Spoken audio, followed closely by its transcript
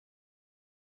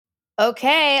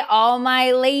Okay, all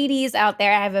my ladies out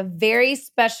there, I have a very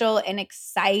special and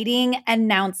exciting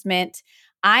announcement.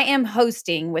 I am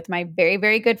hosting with my very,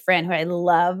 very good friend who I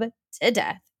love to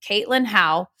death, Caitlin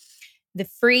Howe, the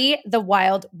Free the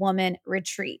Wild Woman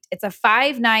Retreat. It's a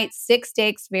 5-night, 6-day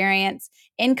experience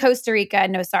in Costa Rica,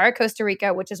 Nosara, Costa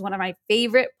Rica, which is one of my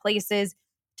favorite places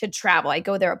to travel. I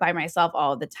go there by myself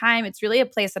all the time. It's really a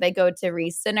place that I go to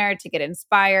recenter, to get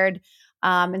inspired.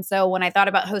 And so when I thought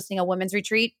about hosting a women's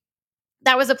retreat,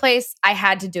 that was a place I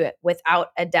had to do it without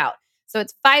a doubt. So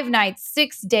it's 5 nights,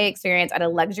 6-day experience at a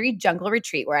luxury jungle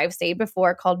retreat where I've stayed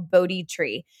before called Bodhi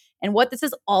Tree. And what this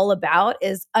is all about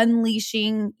is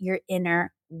unleashing your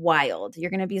inner wild.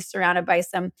 You're going to be surrounded by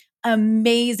some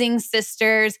amazing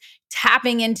sisters,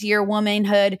 tapping into your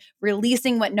womanhood,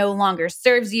 releasing what no longer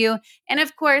serves you. And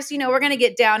of course, we're going to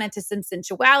get down into some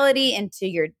sensuality, into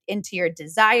your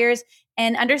desires,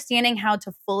 and understanding how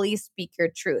to fully speak your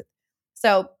truth.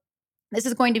 So this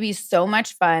is going to be so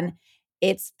much fun.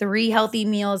 It's 3 healthy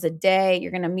meals a day.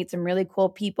 You're going to meet some really cool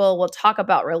people. We'll talk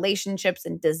about relationships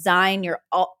and design your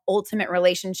ultimate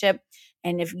relationship.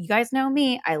 And if you guys know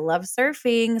me, I love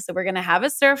surfing. So we're going to have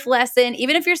a surf lesson.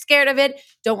 Even if you're scared of it,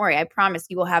 don't worry. I promise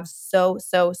you will have so,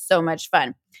 so, so much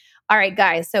fun. All right,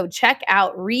 guys. So check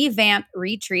out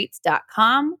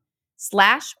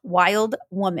revamp.com/wild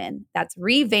woman. That's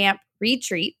revamp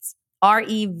retreats,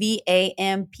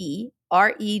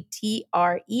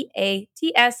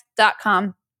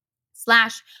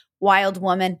 REVAMPretreats.com/wild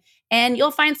woman. And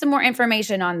you'll find some more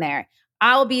information on there.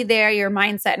 I'll be there, your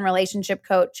mindset and relationship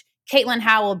coach. Caitlin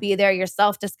Howe will be there, your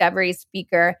self-discovery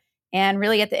speaker. And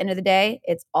really, at the end of the day,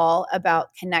 it's all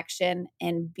about connection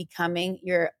and becoming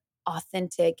your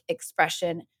authentic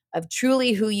expression of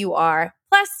truly who you are.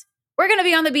 Plus, we're going to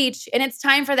be on the beach and it's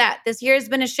time for that. This year has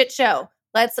been a shit show.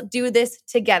 Let's do this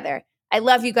together. I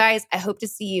love you guys. I hope to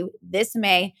see you this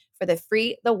May for the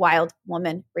Free the Wild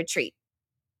Woman Retreat.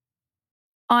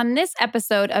 On this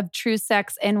episode of True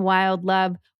Sex and Wild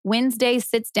Love, Wednesday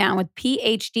sits down with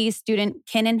PhD student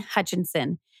Kennan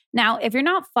Hutchinson. Now, if you're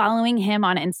not following him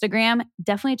on Instagram,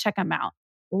 definitely check him out.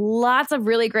 Lots of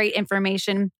really great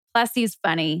information. Plus, he's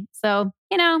funny. So,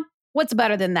 what's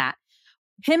better than that?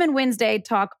 Him and Wednesday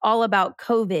talk all about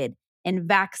COVID and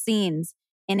vaccines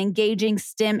and engaging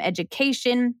STEM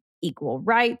education, equal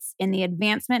rights, and the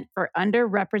advancement for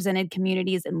underrepresented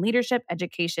communities in leadership,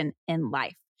 education, and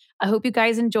life. I hope you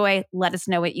guys enjoy. Let us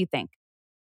know what you think.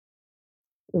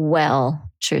 Well,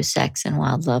 True Sex and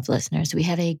Wild Love listeners, we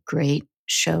have a great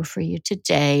show for you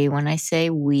today. When I say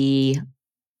we,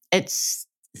 it's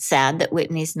sad that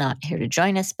Whitney's not here to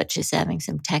join us, but she's having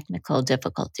some technical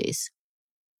difficulties.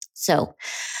 So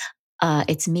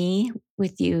it's me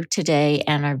with you today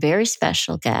and our very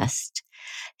special guest.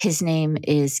 His name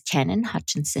is Kennan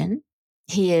Hutchinson.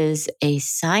 He is a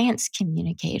science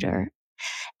communicator,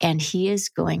 and he is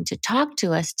going to talk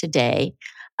to us today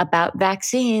about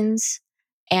vaccines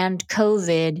and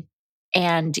COVID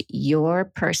and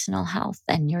your personal health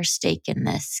and your stake in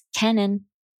this. Kennan,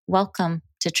 welcome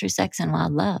to True Sex and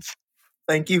Wild Love.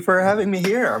 Thank you for having me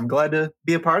here. I'm glad to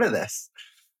be a part of this.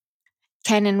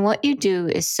 Kennan, what you do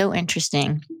is so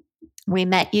interesting. We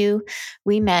met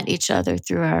each other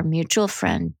through our mutual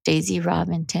friend, Daisy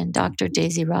Robinson. Dr.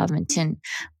 Daisy Robinson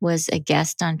was a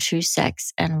guest on True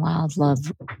Sex and Wild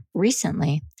Love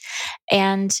recently.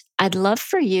 And I'd love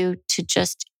for you to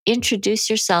just introduce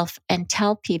yourself and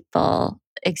tell people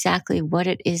exactly what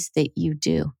it is that you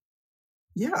do.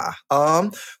 Yeah. I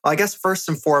guess first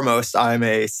and foremost, I'm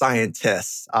a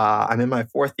scientist. I'm in my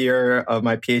 4th year of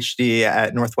my PhD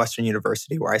at Northwestern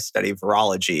University, where I study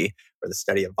virology, or the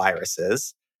study of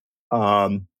viruses.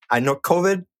 I know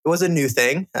COVID was a new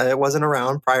thing. It wasn't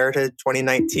around prior to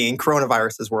 2019.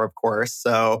 Coronaviruses were, of course.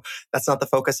 So that's not the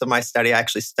focus of my study. I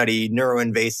actually study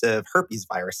neuroinvasive herpes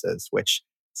viruses, which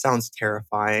sounds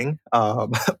terrifying.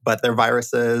 But they're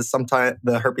viruses. Sometimes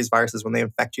the herpes viruses, when they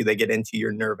infect you, they get into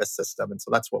your nervous system. And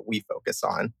so that's what we focus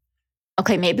on.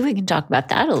 Okay, maybe we can talk about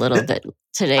that a little bit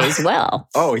today as well.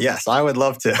 Oh, yes, I would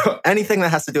love to. Anything that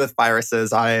has to do with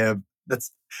viruses,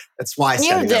 that's why I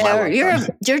study them.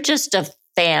 You're just a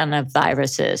fan of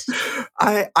viruses.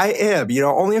 I am.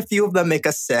 Only a few of them make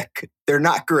us sick. They're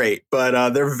not great,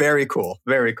 but they're very cool.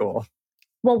 Very cool.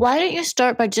 Well, why don't you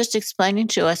start by just explaining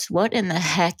to us what in the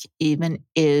heck even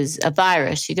is a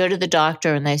virus? You go to the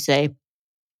doctor and they say,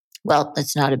 well,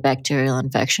 it's not a bacterial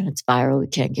infection. It's viral. We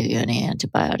can't give you any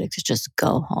antibiotics. Just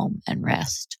go home and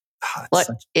rest. What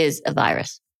is a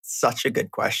virus? Such a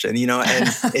good question.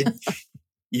 And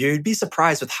you'd be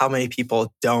surprised with how many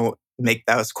people don't make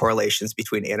those correlations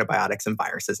between antibiotics and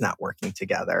viruses not working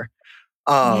together.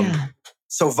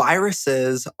 So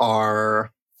viruses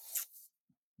are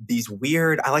these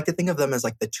weird, I like to think of them as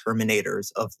like the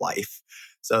Terminators of life.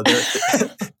 So they're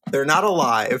they're not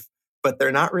alive, but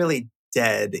they're not really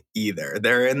dead either.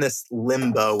 They're in this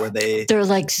limbo where they're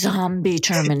like zombie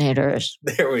Terminators.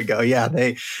 there we go. Yeah,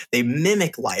 they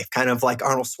mimic life, kind of like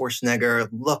Arnold Schwarzenegger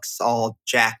looks all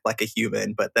jacked like a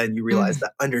human, but then you realize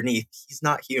that underneath he's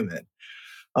not human.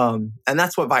 And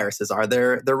that's what viruses are.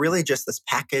 They're really just this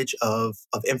package of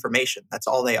information. That's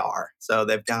all they are. So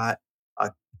they've got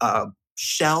a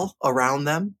shell around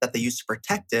them that they use to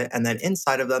protect it, and then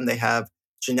inside of them they have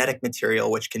genetic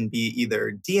material, which can be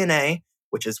either DNA,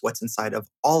 which is what's inside of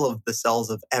all of the cells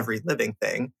of every living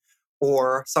thing,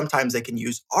 or sometimes they can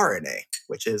use RNA,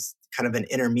 which is kind of an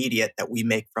intermediate that we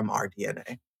make from our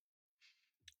DNA.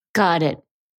 Got it.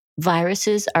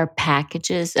 Viruses are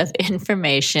packages of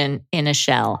information in a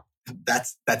shell.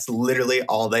 That's literally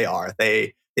all they are.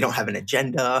 They don't have an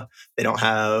agenda. They don't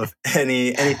have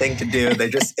anything to do. They're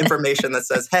just information that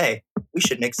says, hey, we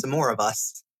should make some more of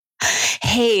us.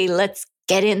 Hey, let's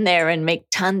get in there and make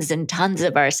tons and tons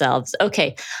of ourselves.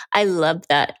 Okay, I love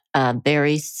that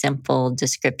very simple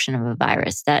description of a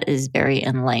virus. That is very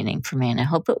enlightening for me, and I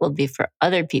hope it will be for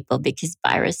other people because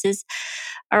viruses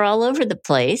are all over the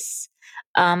place.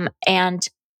 And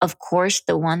of course,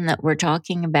 the one that we're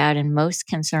talking about and most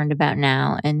concerned about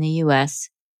now in the US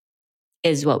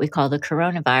is what we call the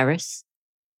coronavirus,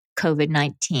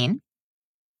 COVID-19.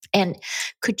 And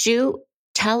could you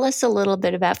tell us a little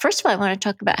bit about, first of all, I want to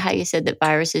talk about how you said that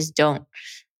viruses don't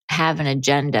have an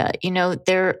agenda. You know,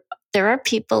 there are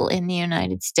people in the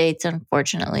United States,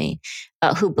 unfortunately,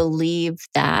 who believe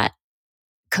that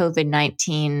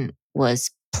COVID-19 was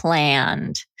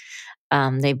planned.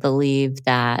 They believe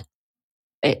that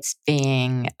it's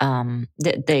being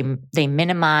that they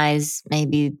minimize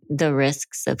maybe the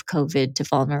risks of COVID to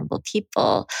vulnerable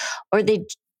people, or they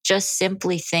just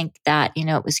simply think that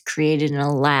it was created in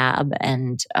a lab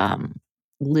and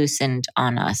loosened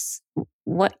on us.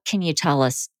 What can you tell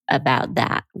us about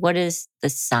that? What is the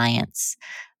science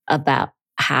about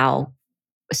how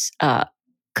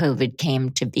COVID came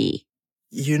to be?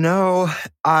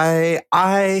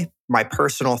 My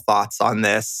personal thoughts on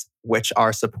this, which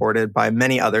are supported by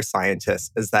many other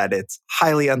scientists, is that it's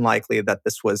highly unlikely that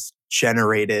this was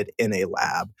generated in a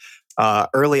lab.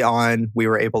 Early on, we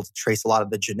were able to trace a lot of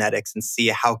the genetics and see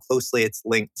how closely it's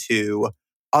linked to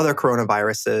other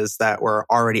coronaviruses that were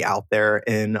already out there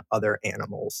in other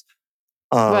animals.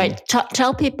 Right.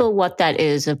 Tell people what that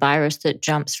is, a virus that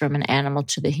jumps from an animal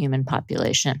to the human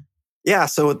population. Yeah,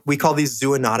 so we call these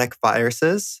zoonotic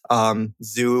viruses.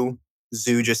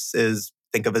 Zoo just is,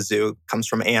 think of a zoo, comes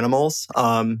from animals.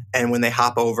 And when they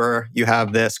hop over, you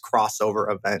have this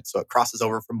crossover event. So it crosses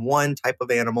over from one type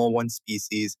of animal, one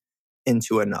species,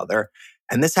 into another.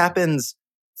 And this happens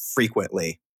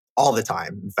frequently, all the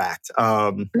time, in fact.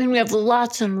 We have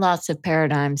lots and lots of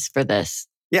paradigms for this.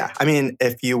 Yeah,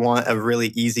 if you want a really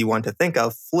easy one to think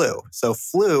of, flu. So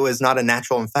flu is not a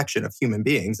natural infection of human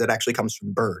beings. It actually comes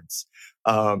from birds.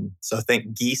 So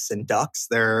think geese and ducks.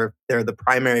 They're the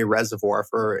primary reservoir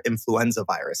for influenza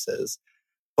viruses.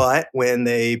 But when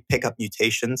they pick up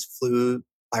mutations, flu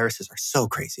viruses are so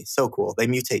crazy, so cool. They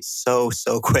mutate so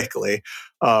quickly,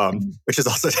 which is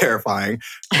also terrifying.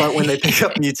 But when they pick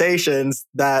up mutations,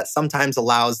 that sometimes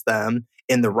allows them,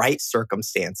 in the right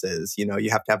circumstances, you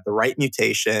have to have the right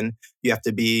mutation, you have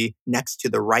to be next to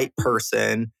the right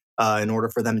person in order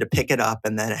for them to pick it up,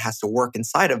 and then it has to work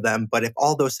inside of them. But if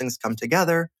all those things come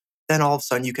together, then all of a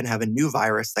sudden you can have a new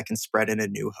virus that can spread in a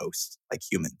new host, like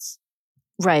humans.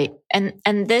 Right. And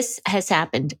this has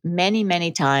happened many,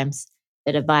 many times,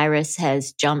 that a virus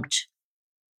has jumped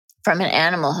from an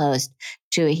animal host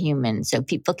to a human. So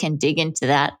people can dig into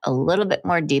that a little bit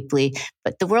more deeply.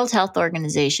 But the World Health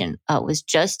Organization was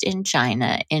just in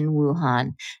China, in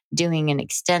Wuhan, doing an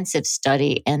extensive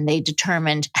study, and they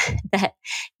determined that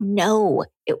no,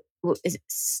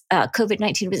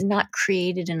 COVID-19 was not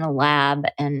created in a lab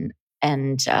and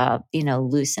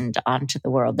loosened onto the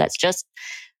world. That's just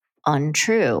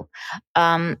untrue.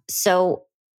 So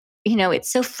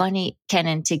it's so funny,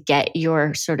 Kenan, to get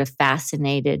your sort of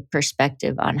fascinated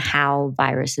perspective on how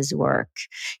viruses work.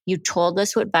 You told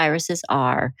us what viruses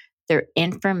are. They're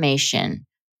information,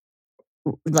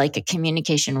 like a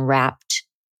communication wrapped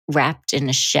in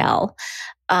a shell.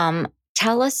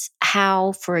 Tell us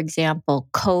how, for example,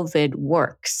 COVID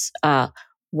works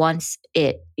once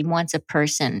a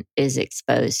person is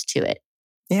exposed to it.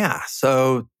 Yeah,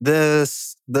 so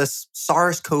this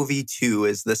SARS-CoV-2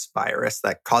 is this virus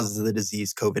that causes the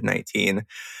disease COVID-19.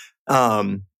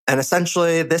 And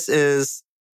essentially, this is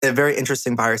a very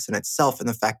interesting virus in itself in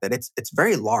the fact that it's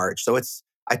very large. So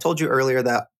I told you earlier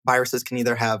that viruses can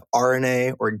either have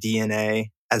RNA or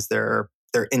DNA as their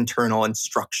internal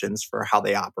instructions for how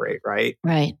they operate, right?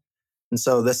 Right. And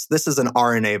so this is an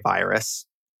RNA virus.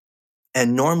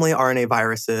 And normally RNA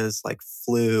viruses like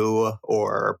flu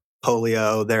or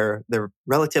polio, they're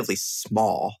relatively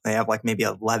small. They have like maybe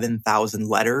 11,000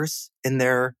 letters in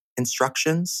their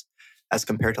instructions as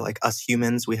compared to like us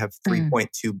humans, we have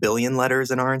 3.2 billion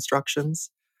letters in our instructions.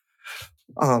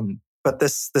 But the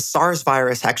SARS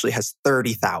virus actually has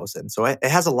 30,000. So it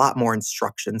has a lot more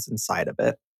instructions inside of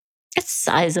it. It's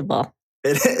sizable.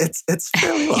 It's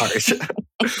fairly large.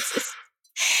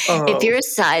 If you're a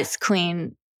size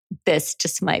queen, this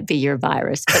just might be your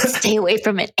virus, but stay away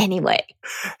from it anyway.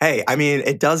 Hey, I mean,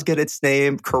 it does get its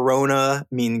name, Corona,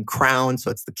 meaning crown,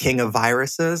 so it's the king of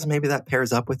viruses. Maybe that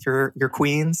pairs up with your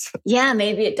queens. Yeah,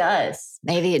 maybe it does.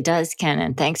 Maybe it does, Ken.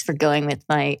 And thanks for going with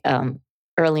my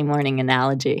early morning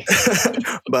analogy.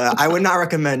 But I would not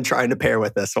recommend trying to pair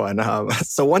with this one.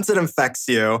 So once it infects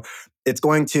you, it's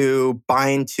going to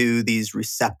bind to these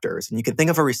receptors. And you can think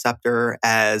of a receptor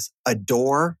as a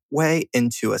doorway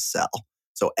into a cell.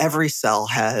 So every cell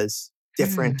has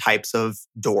different types of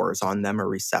doors on them or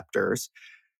receptors.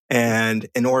 And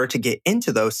in order to get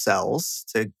into those cells,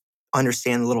 to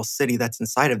understand the little city that's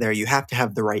inside of there, you have to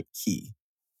have the right key.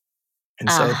 And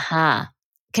so,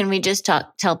 can we just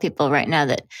tell people right now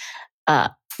that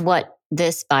what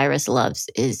this virus loves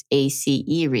is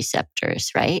ACE receptors,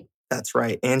 right? That's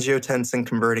right. Angiotensin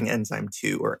converting enzyme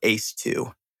 2 or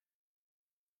ACE2.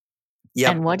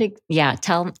 Yep. And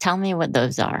tell me what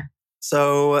those are.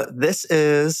 So this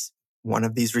is one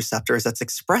of these receptors that's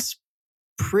expressed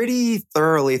pretty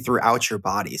thoroughly throughout your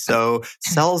body. So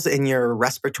cells in your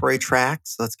respiratory tract,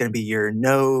 so that's going to be your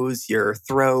nose, your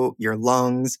throat, your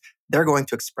lungs, they're going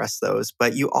to express those.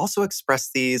 But you also express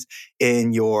these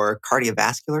in your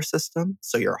cardiovascular system.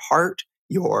 So your heart,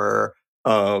 your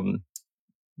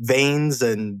veins,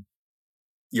 and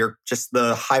just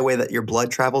the highway that your blood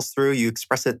travels through, you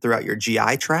express it throughout your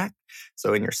GI tract.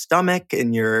 So in your stomach,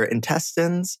 in your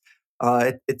intestines,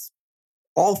 it's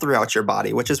all throughout your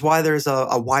body, which is why there's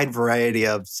a wide variety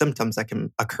of symptoms that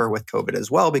can occur with COVID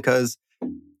as well, because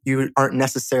you aren't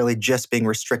necessarily just being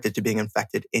restricted to being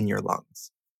infected in your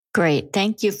lungs. Great.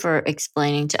 Thank you for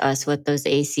explaining to us what those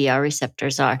ACR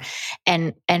receptors are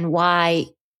and why,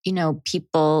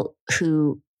 people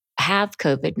who have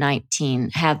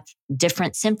COVID-19 have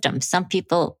different symptoms. Some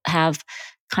people have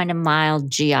kind of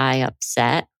mild GI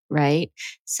upset, right?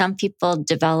 Some people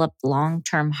develop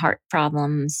long-term heart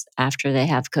problems after they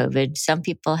have COVID. Some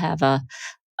people have a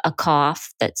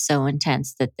cough that's so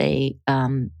intense that they,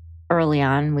 early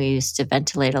on, we used to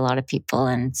ventilate a lot of people,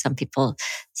 and some people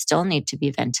still need to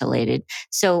be ventilated.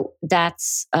 So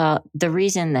that's the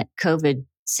reason that COVID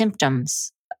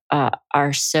symptoms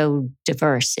are so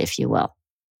diverse, if you will.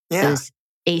 Yeah. Those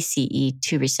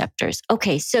ACE2 receptors.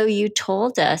 Okay, so you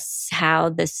told us how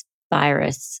this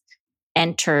virus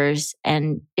enters,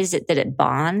 and is it that it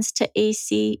bonds to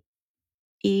ACE2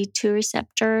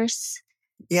 receptors?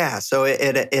 Yeah, so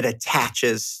it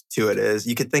attaches to it. Is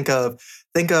you could think of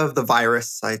the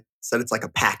virus. I said it's like a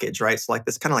package, right? So like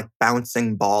this kind of like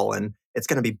bouncing ball, and it's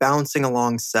going to be bouncing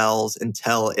along cells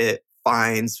until it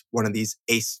finds one of these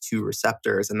ACE2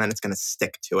 receptors, and then it's going to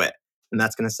stick to it, and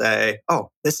that's going to say, "Oh,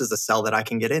 this is a cell that I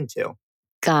can get into."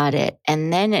 Got it.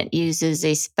 And then it uses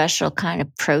a special kind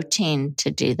of protein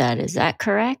to do that. Is that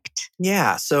correct?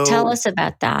 Yeah. So tell us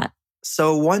about that.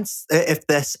 So if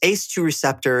this ACE2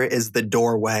 receptor is the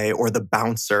doorway or the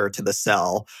bouncer to the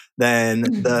cell, then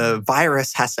the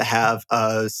virus has to have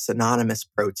a synonymous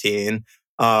protein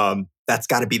that's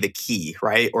got to be the key,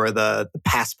 right? Or the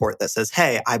passport that says,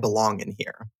 hey, I belong in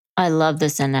here. I love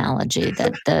this analogy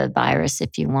that the virus,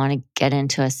 if you want to get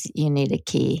into us, you need a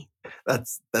key.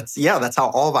 That's how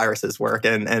all viruses work,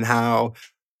 and how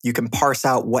you can parse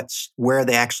out where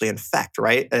they actually infect,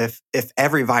 right? If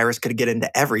every virus could get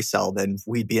into every cell, then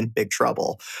we'd be in big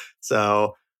trouble.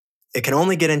 So it can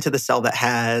only get into the cell that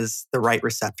has the right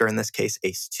receptor, in this case,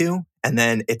 ACE2. And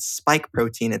then its spike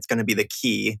protein, it's going to be the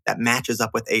key that matches up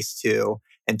with ACE2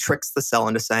 and tricks the cell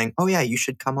into saying, oh yeah, you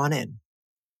should come on in.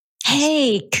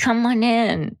 Hey, come on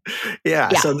in. Yeah.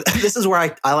 So this is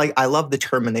where I love the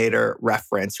Terminator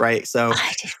reference, right? So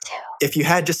I do too. If you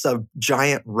had just a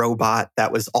giant robot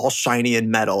that was all shiny and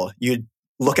metal, you'd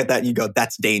look at that and you go,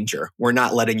 that's danger. We're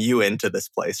not letting you into this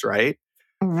place, right?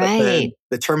 Right.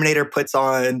 The Terminator puts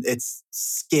on its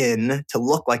skin to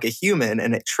look like a human,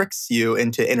 and it tricks you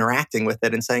into interacting with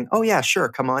it and saying, oh yeah, sure,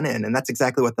 come on in. And that's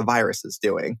exactly what the virus is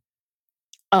doing.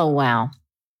 Oh, wow.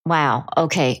 Wow.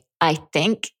 Okay. I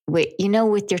think with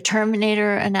your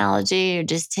Terminator analogy, you're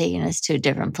just taking us to a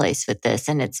different place with this.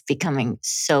 And it's becoming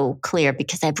so clear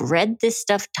because I've read this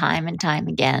stuff time and time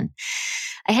again.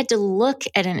 I had to look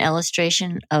at an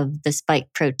illustration of the spike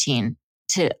protein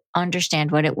to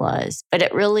understand what it was, but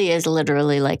it really is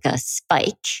literally like a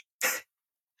spike.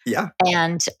 Yeah.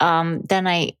 And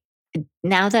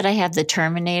now that I have the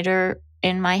Terminator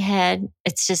in my head,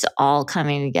 it's just all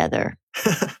coming together.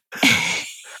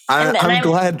 I'm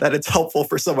glad that it's helpful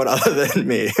for someone other than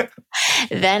me.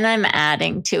 Then I'm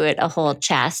adding to it a whole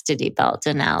chastity belt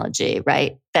analogy,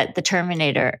 right? That the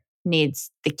Terminator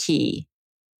needs the key,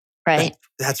 right?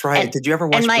 That's right. Did you ever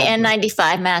watch? And my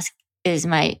N95 mask is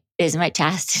my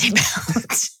chastity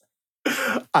belt.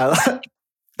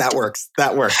 That works.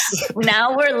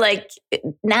 Now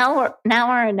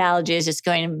our analogy is just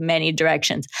going in many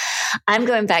directions. I'm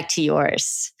going back to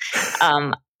yours.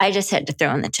 I just had to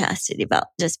throw in the chastity belt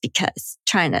just because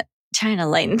trying to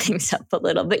lighten things up a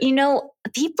little. But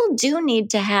people do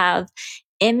need to have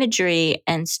imagery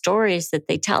and stories that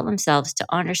they tell themselves to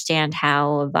understand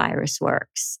how a virus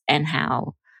works and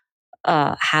how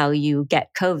you get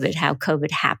COVID, how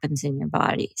COVID happens in your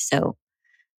body. So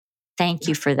thank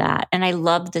you for that. And I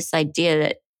love this idea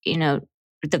that,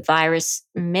 the virus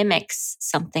mimics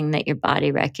something that your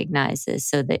body recognizes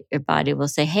so that your body will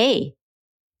say, hey,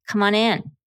 come on in.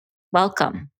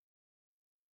 Welcome.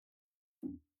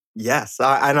 Yes.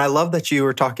 And I love that you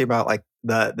were talking about like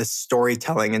the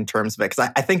storytelling in terms of it, because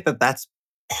I think that that's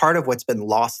part of what's been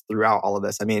lost throughout all of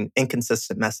this. I mean,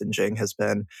 inconsistent messaging has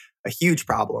been a huge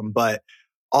problem, but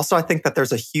also I think that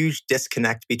there's a huge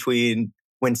disconnect between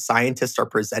when scientists are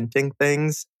presenting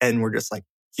things and we're just like,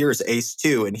 here's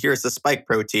ACE2 and here's the spike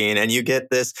protein, and you get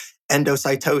this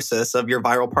endocytosis of your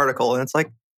viral particle. And it's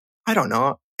like, I don't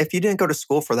know. If you didn't go to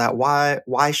school for that,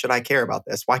 why should I care about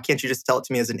this? Why can't you just tell it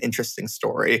to me as an interesting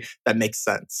story that makes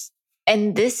sense?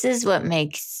 And this is what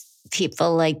makes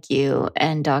people like you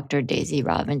and Dr. Daisy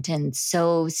Robinson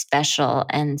so special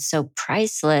and so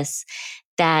priceless,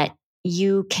 that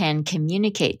you can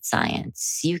communicate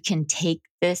science. You can take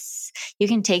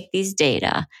these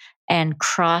data and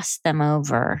cross them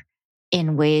over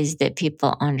in ways that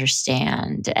people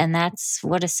understand. And that's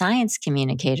what a science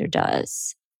communicator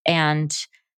does. And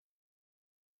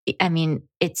I mean,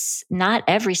 it's not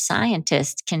every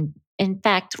scientist can. In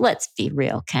fact, let's be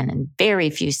real, Ken, very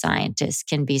few scientists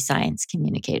can be science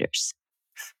communicators.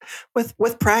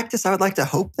 With practice, I would like to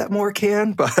hope that more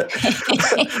can, but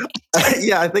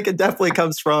yeah, I think it definitely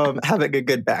comes from having a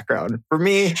good background. For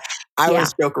me, I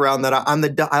always joke around that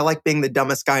I like being the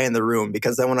dumbest guy in the room,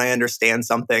 because then when I understand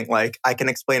something, like I can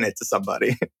explain it to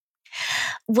somebody.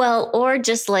 Well, or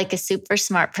just like a super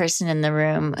smart person in the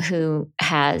room who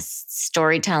has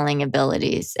storytelling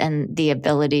abilities and the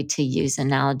ability to use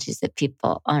analogies that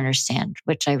people understand,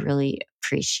 which I really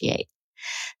appreciate.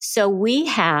 So we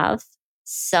have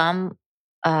some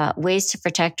ways to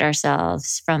protect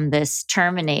ourselves from this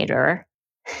Terminator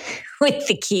with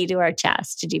the key to our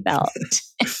chastity belt.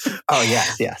 Oh,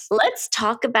 yes. Let's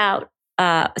talk about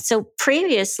so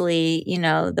previously,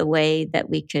 the way that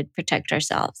we could protect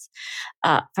ourselves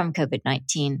from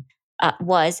COVID-19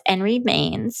 was and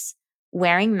remains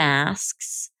wearing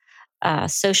masks,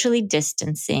 socially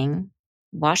distancing,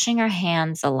 washing our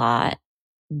hands a lot.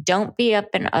 Don't be up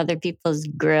in other people's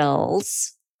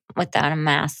grills without a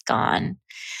mask on.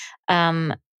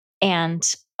 And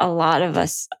a lot of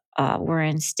us were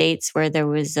in states where there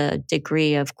was a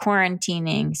degree of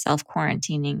quarantining,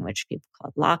 self-quarantining, which people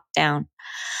call lockdown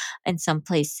in some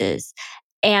places.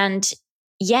 And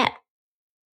yet,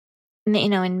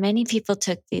 and many people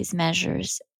took these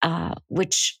measures,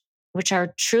 which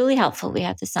are truly helpful. We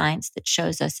have the science that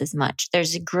shows us as much.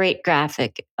 There's a great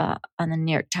graphic on the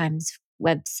New York Times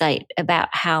website about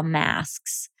how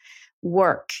masks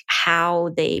work, how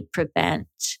they prevent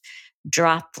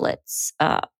droplets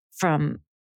from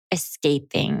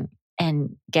escaping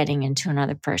and getting into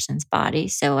another person's body.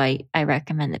 So I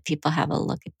recommend that people have a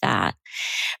look at that.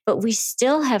 But we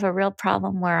still have a real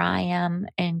problem where I am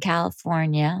in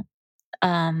California.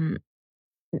 And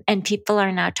people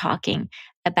are now talking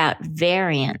about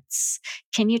variants.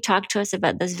 Can you talk to us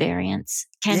about those variants,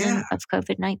 Ken, of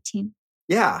COVID-19?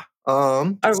 Yeah.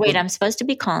 I'm supposed to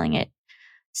be calling it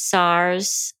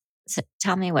SARS. So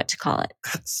tell me what to call it.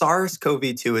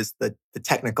 SARS-CoV-2 is the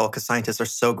technical, because scientists are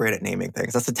so great at naming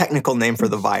things. That's the technical name for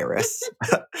the virus.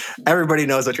 Everybody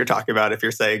knows what you're talking about if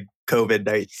you're saying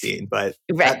COVID-19, but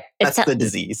that's the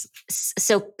disease.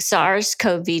 So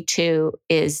SARS-CoV-2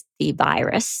 is the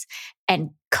virus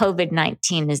and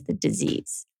COVID-19 is the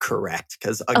disease. Correct.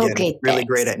 Because again, Okay, really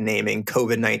great thanks. at naming.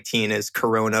 COVID-19 is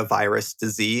coronavirus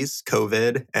disease,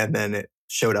 COVID, and then it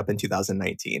showed up in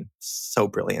 2019. So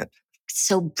brilliant.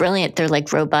 So brilliant. They're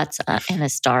like robots in a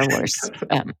Star Wars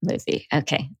movie.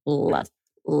 Okay,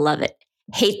 love it.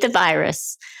 Hate the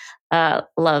virus.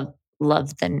 Love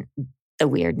the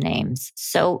weird names.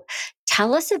 So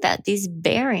tell us about these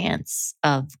variants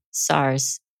of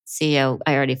SARS-CoV.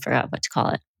 I already forgot what to call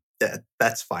it.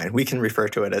 That's fine. We can refer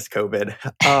to it as COVID.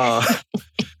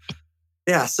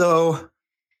 Yeah. So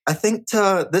I think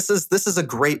this is a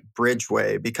great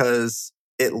bridgeway because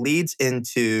it leads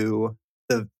into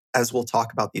as we'll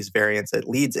talk about these variants, it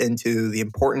leads into the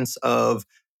importance of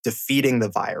defeating the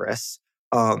virus.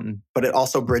 But it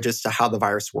also bridges to how the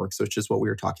virus works, which is what we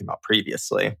were talking about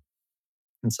previously.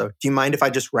 And so, do you mind if I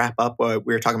just wrap up what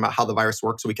we were talking about how the virus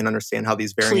works so we can understand how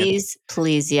these variants?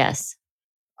 Please, yes.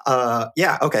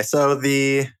 Yeah. Okay. So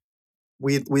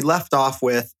we left off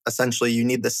with essentially you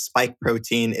need the spike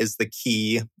protein is the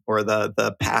key or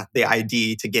the path, the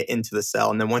ID to get into the cell.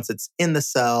 And then once it's in the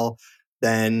cell,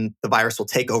 then the virus will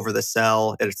take over the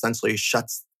cell. It essentially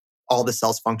shuts all the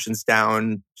cell's functions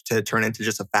down to turn into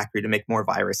just a factory to make more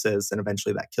viruses. And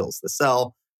eventually that kills the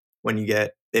cell. When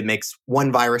it makes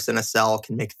one virus in a cell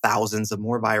can make thousands of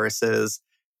more viruses.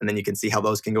 And then you can see how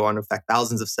those can go on to affect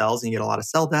thousands of cells and you get a lot of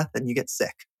cell death and you get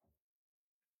sick.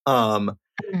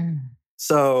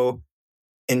 So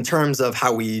in terms of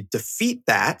how we defeat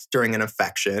that during an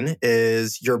infection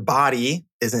is your body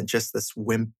isn't just this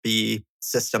wimpy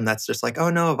system that's just like,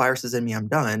 oh no, a virus is in me, I'm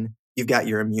done. You've got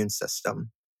your immune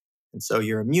system. And so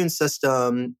your immune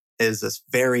system is this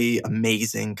very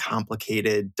amazing,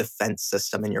 complicated defense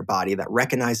system in your body that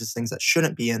recognizes things that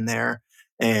shouldn't be in there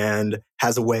and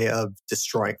has a way of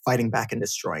fighting back and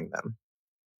destroying them.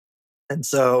 And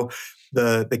so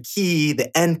the key, the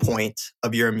endpoint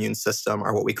of your immune system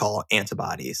are what we call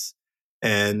antibodies.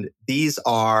 And these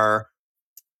are,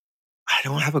 I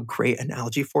don't have a great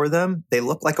analogy for them. They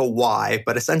look like a Y,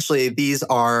 but essentially these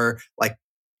are like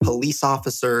police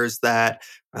officers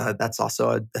that's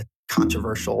also a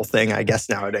controversial thing, I guess,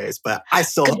 nowadays. But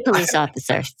Good police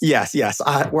officers. Yes.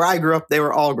 Where I grew up, they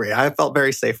were all great. I felt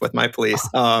very safe with my police.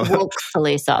 Woke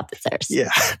police officers.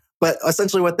 Yeah. But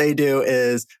essentially what they do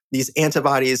is these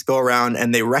antibodies go around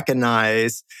and they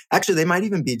recognize, actually, they might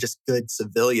even be just good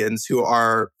civilians who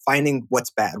are finding what's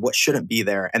bad, what shouldn't be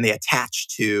there, and they attach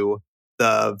to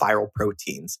the viral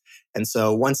proteins. And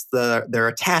so once they're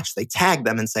attached, they tag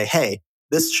them and say, hey,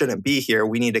 this shouldn't be here.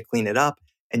 We need to clean it up.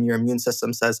 And your immune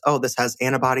system says, oh, this has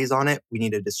antibodies on it. We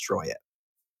need to destroy it.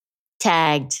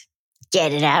 Tagged.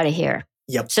 Get it out of here.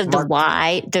 Yep. So the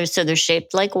Y, they're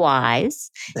shaped like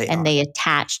Ys, they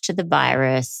attach to the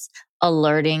virus,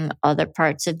 alerting other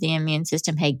parts of the immune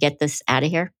system. Hey, get this out of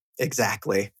here.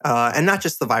 Exactly, and not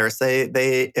just the virus.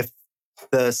 They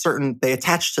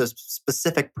attach to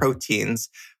specific proteins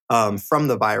from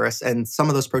the virus, and some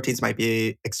of those proteins might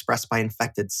be expressed by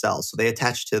infected cells. So they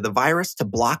attach to the virus to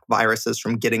block viruses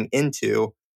from getting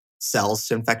into cells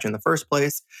to infect you in the first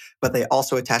place, but they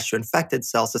also attach to infected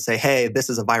cells to say, hey, this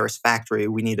is a virus factory.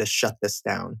 We need to shut this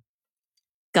down.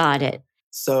 Got it.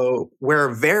 So where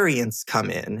variants come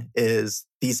in is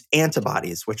these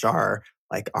antibodies, which are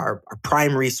like our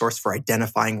prime resource for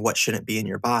identifying what shouldn't be in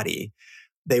your body.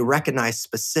 They recognize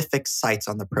specific sites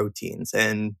on the proteins.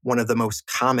 And one of the most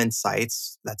common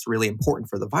sites that's really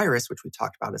important for the virus, which we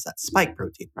talked about, is that spike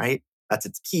protein, right? That's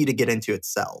its key to get into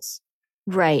its cells.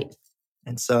 Right.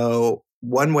 And so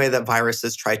one way that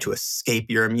viruses try to escape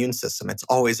your immune system, it's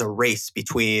always a race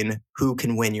between who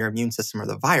can win, your immune system or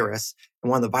the virus. And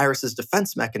one of the virus's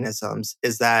defense mechanisms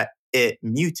is that it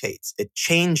mutates. It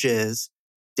changes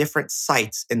different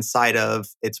sites inside of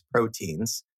its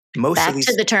proteins. Back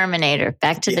to the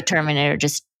Terminator,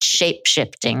 just shape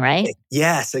shifting, right?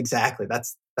 Yes, exactly.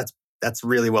 That's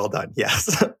really well done.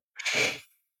 Yes.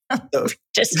 So,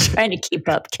 just trying to keep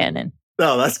up, Kenan.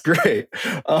 No, that's great.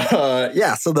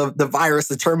 Yeah, so the virus,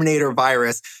 the Terminator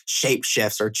virus,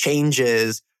 shapeshifts or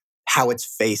changes how its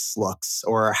face looks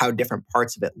or how different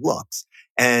parts of it looks.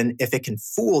 And if it can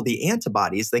fool the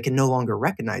antibodies, they can no longer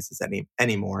recognize this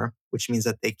anymore, which means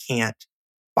that they can't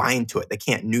bind to it. They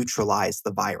can't neutralize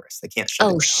the virus. They can't shut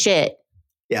it down. Shit.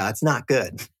 Yeah, it's not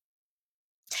good.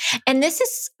 And this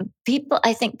is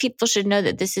I think people should know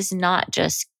that this is not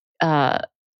just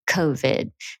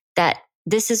COVID, that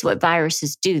this is what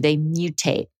viruses do. They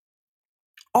mutate.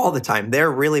 All the time.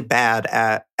 They're really bad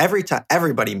at every time.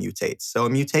 Everybody mutates. So a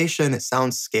mutation, it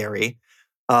sounds scary.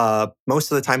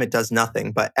 Most of the time it does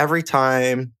nothing. But every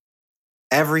time,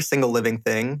 every single living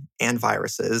thing and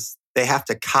viruses, they have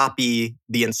to copy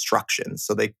the instructions.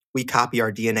 So we copy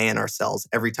our DNA in our cells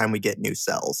every time we get new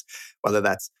cells, whether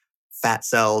that's fat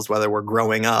cells, whether we're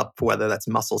growing up, whether that's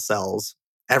muscle cells.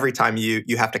 Every time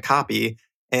you have to copy.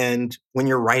 And when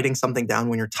you're writing something down,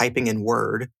 when you're typing in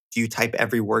Word, do you type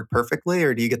every word perfectly,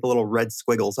 or do you get the little red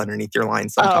squiggles underneath your line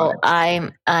sometimes? Oh, I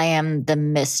am the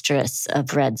mistress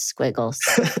of red squiggles.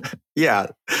 Yeah,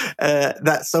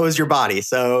 that so is your body.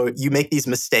 So you make these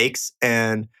mistakes,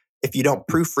 and if you don't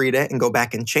proofread it and go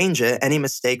back and change it, any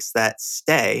mistakes that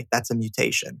stay, that's a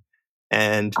mutation.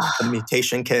 And a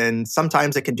mutation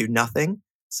sometimes it can do nothing.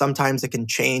 Sometimes it can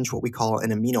change what we call an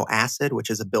amino acid, which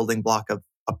is a building block of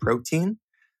a protein.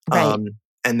 Right.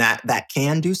 And that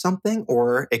can do something,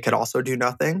 or it could also do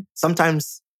nothing.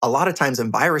 Sometimes, a lot of times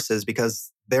in viruses,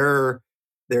 because their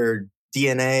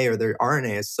DNA or their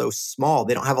RNA is so small,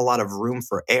 they don't have a lot of room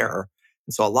for error.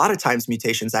 And so a lot of times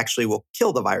mutations actually will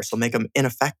kill the virus, they'll make them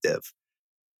ineffective.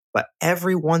 But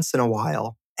every once in a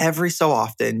while, every so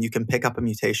often, you can pick up a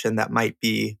mutation that might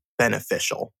be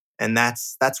beneficial. And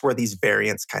that's where these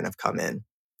variants kind of come in.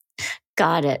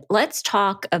 Got it. Let's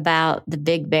talk about the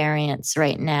big variants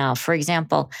right now. For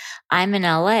example, I'm in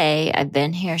LA. I've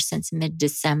been here since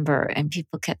mid-December, and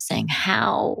people kept saying,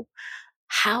 how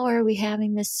are we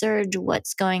having this surge?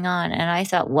 What's going on? And I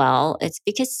thought, well, it's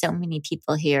because so many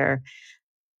people here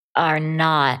are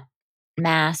not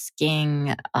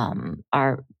masking,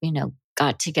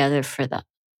 got together for the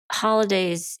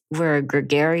holidays. We're a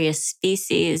gregarious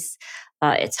species.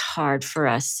 It's hard for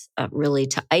us really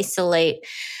to isolate.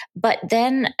 But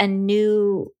then a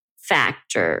new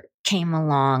factor came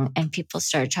along, and people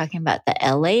started talking about the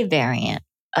LA variant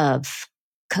of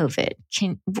COVID.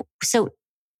 So,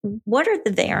 what are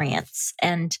the variants,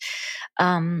 and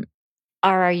are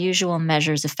our usual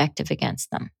measures effective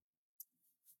against them?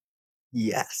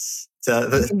 Yes.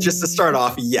 So just to start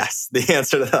off, yes, the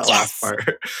answer to that last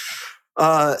part.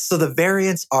 So the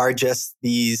variants are just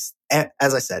these,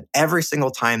 as I said, every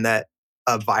single time that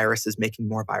a virus is making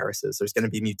more viruses, there's going to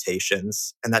be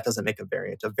mutations, and that doesn't make a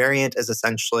variant. A variant is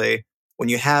essentially when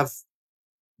you have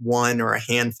one or a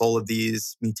handful of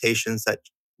these mutations that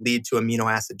lead to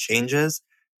amino acid changes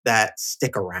that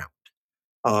stick around.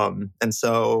 And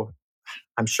so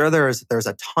I'm sure there's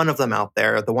a ton of them out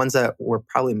there. The ones that we're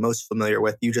probably most familiar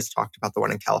with, you just talked about the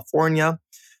one in California,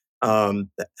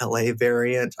 the LA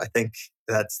variant. I think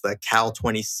that's the Cal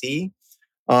 20C.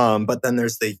 But then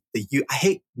there's the I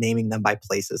hate naming them by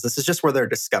places. This is just where they're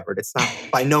discovered. It's not,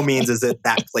 by no means is it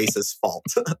that place's fault.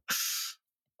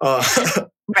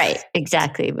 Right,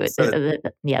 exactly. But So,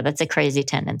 yeah, that's a crazy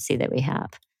tendency that we have.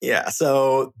 yeah,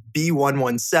 so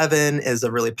B117 is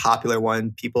a really popular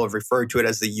one. People have referred to it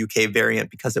as the UK variant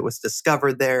because it was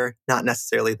discovered there, not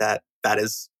necessarily that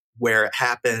is where it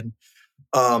happened.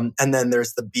 And then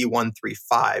there's the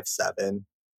B1357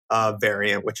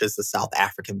 variant, which is the South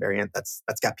African variant. That's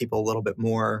got people a little bit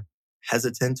more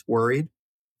hesitant, worried.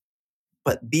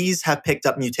 But these have picked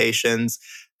up mutations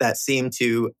that seem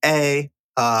to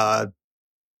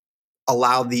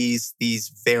allow these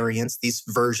variants, these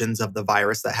versions of the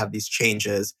virus that have these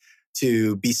changes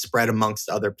to be spread amongst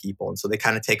other people. And so they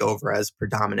kind of take over as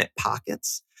predominant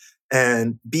pockets.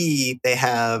 And B, they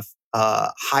have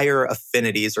higher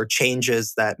affinities or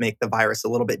changes that make the virus a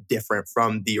little bit different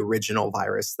from the original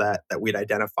virus that we'd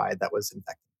identified that was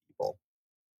infecting people.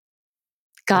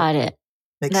 Got it.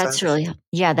 Makes sense?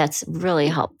 That's really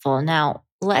helpful. Now,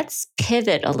 let's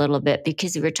pivot a little bit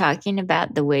because we're talking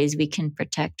about the ways we can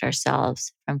protect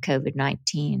ourselves from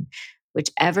COVID-19,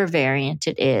 whichever variant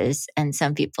it is. And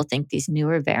some people think these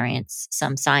newer variants,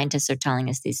 some scientists are telling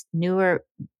us these newer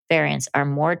variants are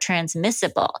more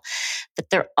transmissible. But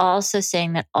they're also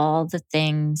saying that all the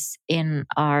things in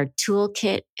our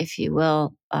toolkit, if you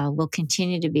will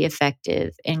continue to be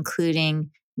effective,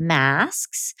 including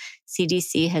masks.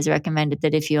 CDC has recommended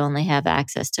that if you only have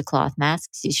access to cloth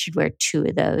masks, you should wear 2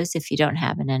 of those if you don't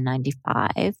have an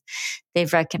N95.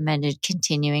 They've recommended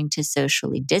continuing to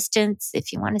socially distance.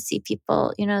 If you want to see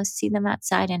people, see them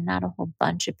outside and not a whole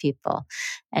bunch of people,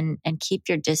 and keep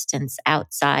your distance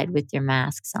outside with your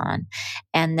masks on.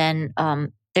 And then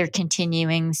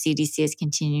CDC is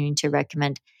continuing to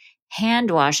recommend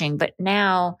hand washing, but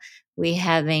now we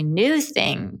have a new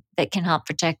thing that can help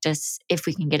protect us if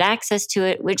we can get access to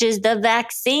it, which is the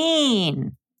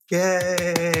vaccine.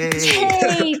 Yay!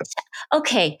 Yay!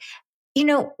 Okay.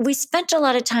 We spent a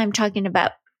lot of time talking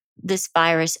about this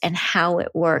virus and how it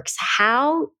works.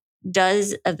 How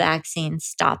does a vaccine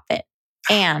stop it?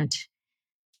 And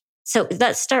so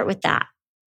let's start with that.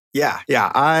 Yeah.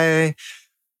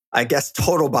 I guess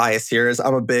total bias here is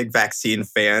I'm a big vaccine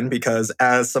fan because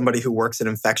as somebody who works in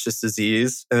infectious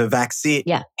disease,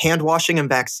 Yeah. hand washing and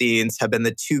vaccines have been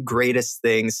the two greatest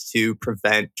things to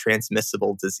prevent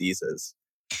transmissible diseases.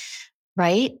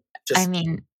 Right? I Just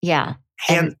mean, yeah.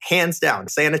 And hands down,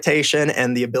 sanitation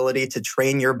and the ability to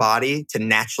train your body to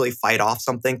naturally fight off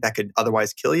something that could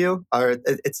otherwise kill you.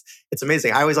 It's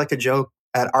amazing. I always like to joke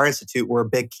at our institute, we're a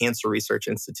big cancer research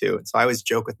institute. So I always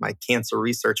joke with my cancer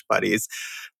research buddies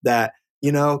that,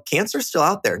 cancer's still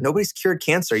out there. Nobody's cured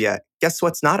cancer yet. Guess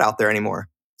what's not out there anymore?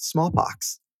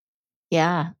 Smallpox.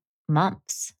 yeah,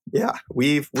 mumps. Yeah,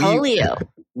 Polio.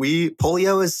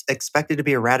 polio is expected to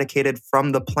be eradicated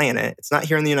from the planet. It's not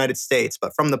here in the United States,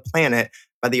 but from the planet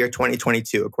by the year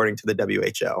 2022, according to the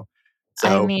WHO. I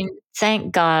So mean,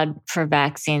 thank God for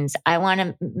vaccines. I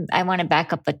want to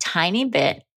back up a tiny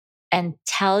bit and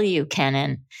tell you,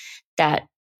 Kenan, that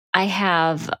I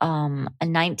have a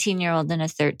 19-year-old and a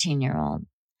 13-year-old.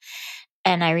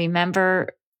 And I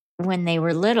remember when they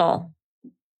were little,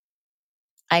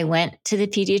 I went to the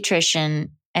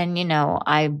pediatrician and,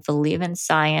 I believe in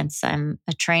science. I'm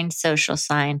a trained social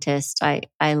scientist.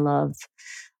 I love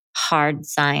hard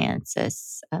science,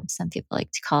 as some people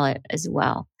like to call it as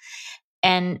well.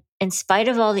 And in spite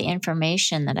of all the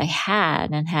information that I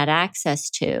had and had access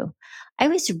to, I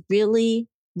was really,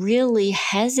 really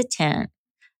hesitant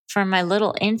for my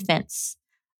little infants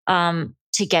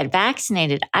to get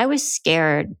vaccinated. I was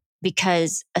scared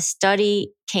because a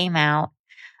study came out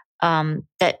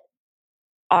that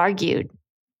argued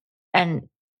and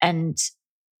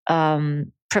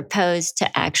proposed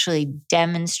to actually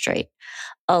demonstrate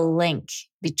a link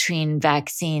between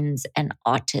vaccines and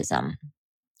autism.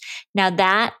 Now,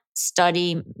 that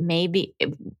study,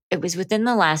 it was within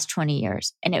the last 20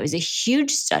 years, and it was a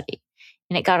huge study,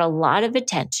 and it got a lot of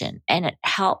attention, and it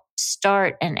helped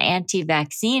start an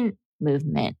anti-vaccine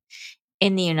movement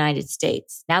in the United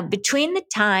States. Now, between the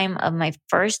time of my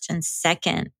first and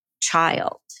second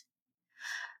child,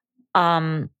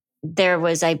 there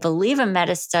was, I believe, a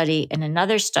meta study and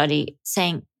another study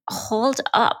saying, hold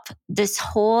up, this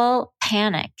whole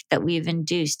panic that we've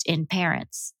induced in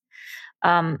parents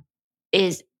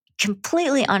is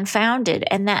completely unfounded.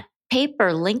 And that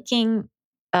paper linking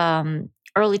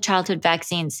early childhood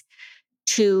vaccines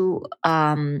to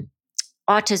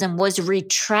autism was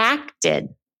retracted,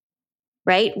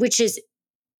 right?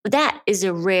 That is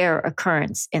a rare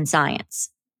occurrence in science,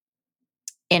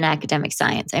 in academic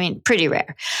science. I mean, pretty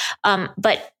rare.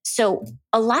 But so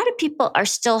a lot of people are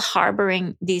still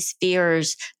harboring these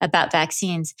fears about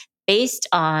vaccines based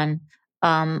on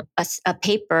a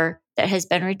paper that has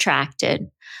been retracted.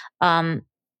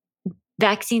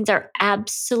 Vaccines are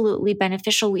absolutely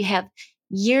beneficial. We have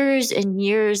years and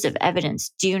years of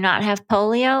evidence. Do you not have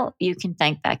polio? You can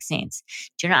thank vaccines.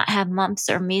 Do you not have mumps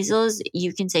or measles?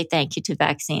 You can say thank you to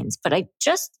vaccines. But I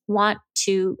just want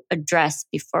to address,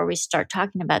 before we start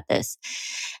talking about this,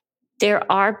 there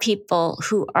are people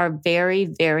who are very,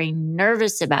 very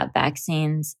nervous about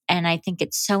vaccines. And I think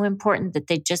it's so important that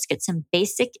they just get some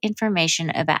basic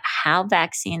information about how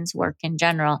vaccines work in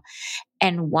general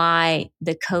and why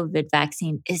the COVID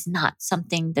vaccine is not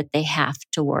something that they have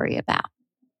to worry about.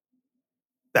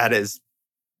 that is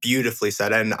beautifully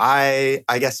said. And I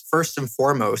guess first and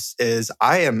foremost is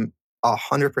I am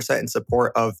 100% in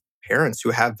support of parents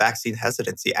who have vaccine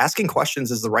hesitancy. Asking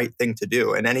questions is the right thing to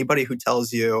do. And anybody who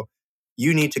tells you,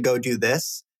 you need to go do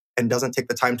this and doesn't take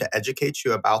the time to educate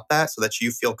you about that so that you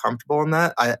feel comfortable in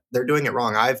that, they're doing it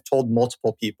wrong. I've told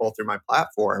multiple people through my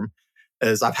platform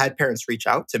is I've had parents reach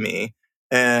out to me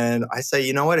and I say,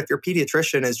 you know what, if your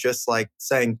pediatrician is just like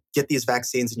saying, get these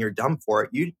vaccines and you're dumb for it,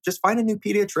 you just find a new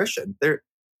pediatrician.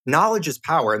 Knowledge is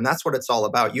power, and that's what it's all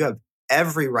about. You have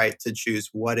every right to choose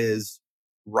what is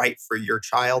right for your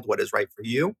child, what is right for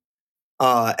you.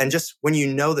 And just when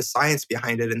you know the science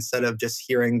behind it, instead of just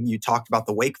hearing you talked about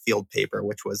the Wakefield paper,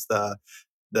 which was the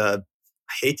I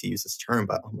hate to use this term,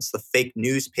 but almost the fake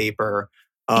newspaper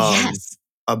Yes.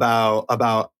 about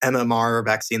MMR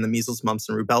vaccine, the measles, mumps,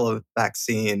 and rubella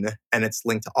vaccine, and its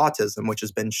linked to autism, which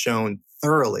has been shown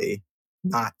thoroughly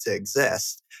not to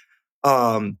exist.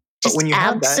 But Just when you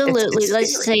have that, absolutely, it's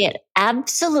let's scary. say it,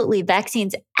 absolutely,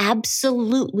 vaccines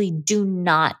absolutely do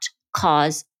not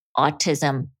cause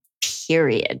autism,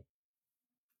 period.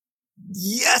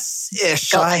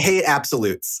 Yes-ish. Go. I hate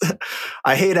absolutes.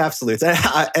 I hate absolutes.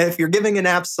 If you're giving an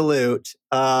absolute,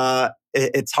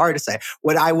 it's hard to say.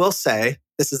 What I will say,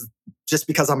 this is just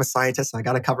because I'm a scientist and I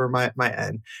got to cover my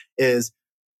end, is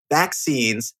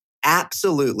vaccines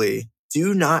absolutely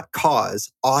do not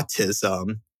cause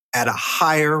autism at a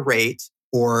higher rate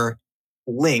or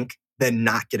link than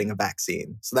not getting a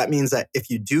vaccine. So that means that if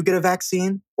you do get a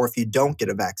vaccine or if you don't get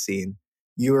a vaccine,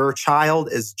 your child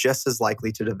is just as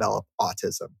likely to develop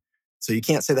autism. So you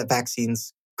can't say that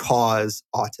vaccines cause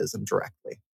autism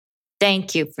directly.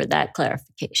 Thank you for that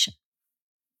clarification.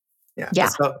 Yeah.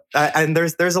 So, and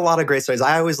there's a lot of great studies.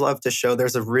 I always love to show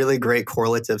there's a really great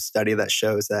correlative study that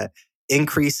shows that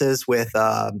increases with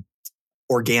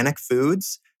organic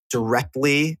foods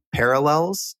directly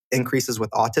parallels increases with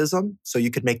autism. So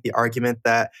you could make the argument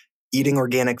that eating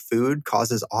organic food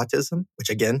causes autism, which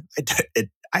again,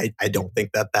 I don't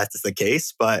think that that's the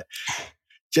case, but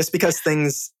just because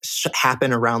things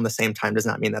happen around the same time does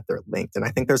not mean that they're linked. And I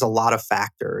think there's a lot of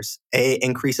factors.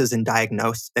 Increases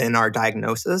in our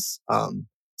diagnosis.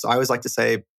 So I always like to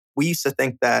say, we used to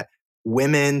think that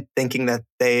women thinking that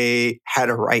they had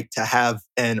a right to have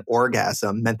an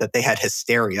orgasm meant that they had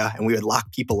hysteria, and we would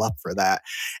lock people up for that.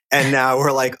 And now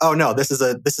we're like, oh no, this is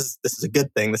a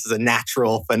good thing. This is a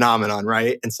natural phenomenon,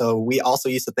 right? And so we also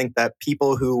used to think that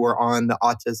people who were on the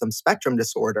autism spectrum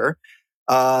disorder,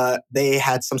 they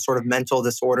had some sort of mental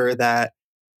disorder that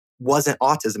wasn't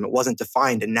autism. It wasn't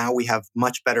defined. And now we have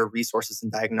much better resources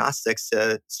and diagnostics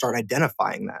to start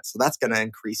identifying that. So that's going to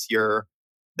increase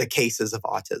the cases of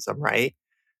autism, right?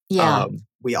 Yeah.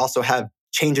 We also have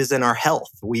changes in our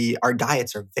health. Our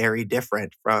diets are very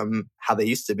different from how they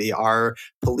used to be. Our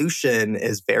pollution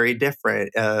is very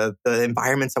different. The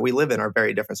environments that we live in are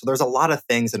very different. So there's a lot of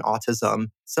things in autism,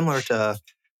 similar to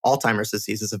Alzheimer's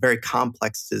disease. It's a very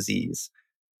complex disease.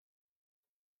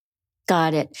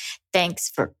 Got it. Thanks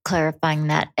for clarifying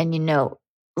that. And a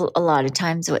lot of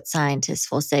times what scientists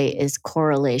will say is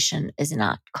correlation is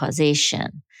not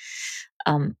causation.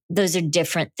 Those are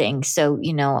different things. So,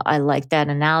 I like that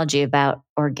analogy about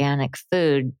organic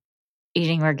food,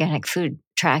 eating organic food,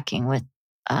 tracking with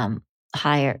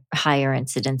higher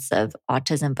incidence of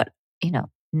autism, but,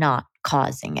 not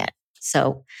causing it.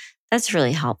 So that's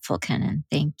really helpful, Kenan.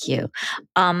 Thank you.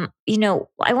 I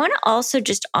want to also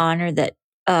just honor that,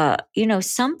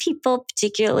 some people,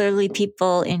 particularly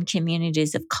people in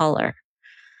communities of color,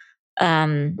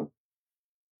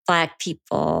 Black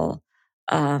people,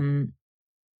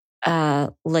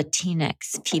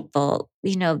 Latinx people,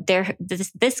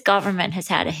 this government has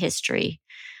had a history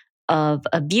of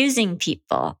abusing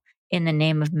people in the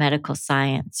name of medical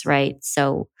science, right?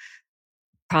 So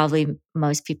probably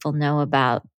most people know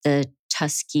about the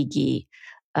Tuskegee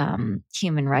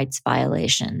human rights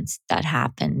violations that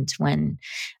happened when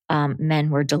men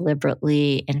were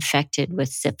deliberately infected with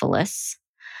syphilis.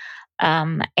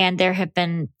 And there have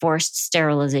been forced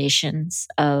sterilizations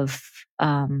of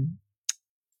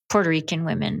Puerto Rican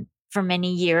women for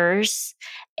many years,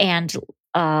 and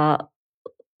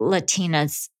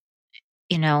Latinas,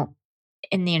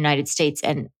 in the United States.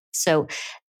 And so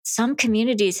some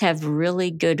communities have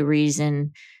really good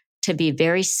reason to be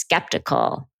very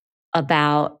skeptical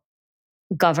about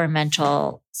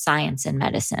governmental science and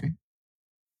medicine.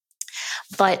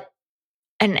 But,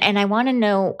 and I want to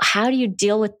know, how do you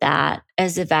deal with that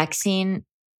as a vaccine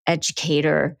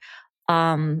educator,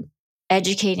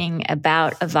 educating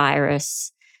about a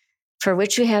virus for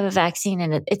which we have a vaccine,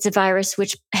 and it's a virus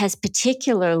which has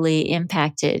particularly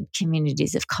impacted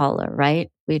communities of color,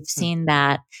 right? We've seen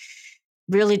that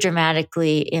really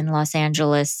dramatically in Los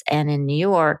Angeles and in New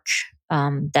York,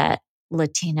 that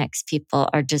Latinx people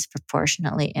are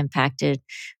disproportionately impacted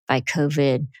by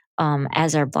COVID,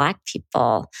 as are Black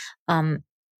people,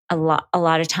 a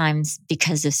lot of times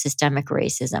because of systemic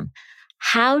racism.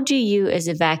 How do you, as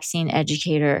a vaccine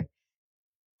educator,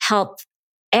 help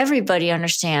everybody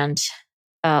understand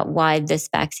why this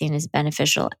vaccine is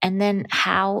beneficial? And then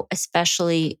how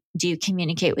especially do you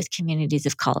communicate with communities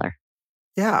of color?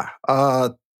 Yeah.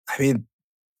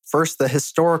 First, the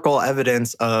historical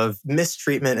evidence of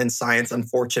mistreatment in science,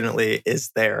 unfortunately,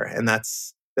 is there. And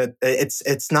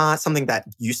it's not something that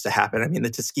used to happen. I mean, the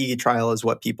Tuskegee trial is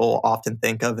what people often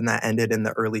think of, and that ended in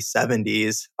the early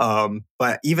 70s.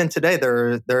 But even today,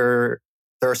 there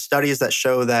are studies that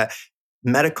show that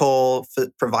medical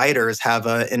providers have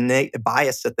an innate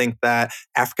bias to think that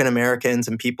African Americans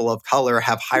and people of color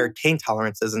have higher pain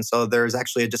tolerances. And so there's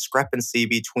actually a discrepancy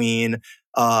between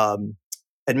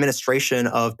administration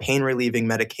of pain relieving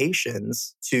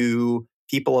medications to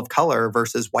people of color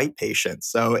versus white patients.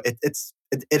 So it exists.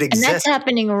 And that's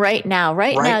happening right now.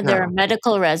 Right now, there are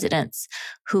medical residents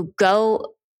who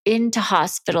go into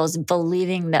hospitals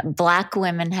believing that Black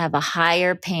women have a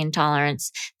higher pain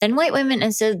tolerance than white women,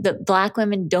 and so that Black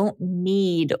women don't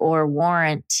need or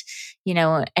warrant,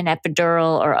 an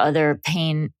epidural or other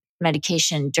pain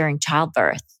medication during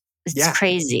childbirth. It's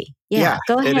crazy. Yeah.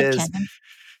 Go ahead, Kenan.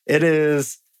 It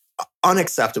is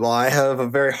unacceptable. I have a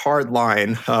very hard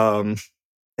line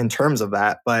in terms of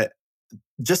that, but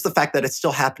just the fact that it's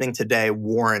still happening today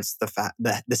warrants the fact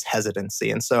that this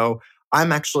hesitancy. And so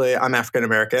I'm African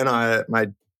American. My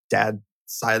dad's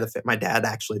side of the family, my dad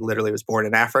actually literally was born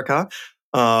in Africa.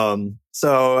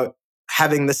 So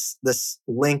having this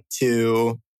link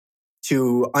to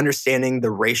understanding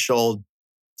the racial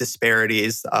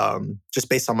disparities, just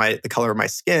based on the color of my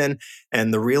skin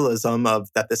and the realism of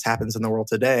that this happens in the world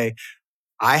today,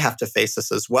 I have to face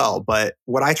this as well. But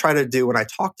what I try to do when I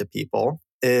talk to people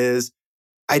is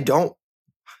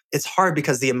it's hard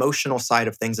because the emotional side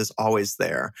of things is always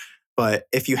there. But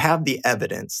if you have the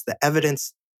evidence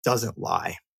doesn't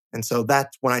lie. And so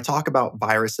that's when I talk about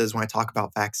viruses, when I talk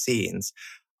about vaccines,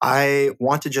 I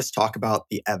want to just talk about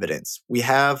the evidence. We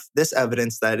have this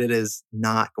evidence that it is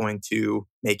not going to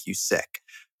make you sick.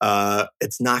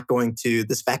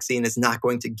 This vaccine is not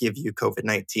going to give you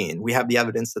COVID-19. We have the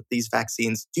evidence that these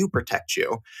vaccines do protect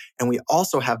you. And we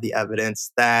also have the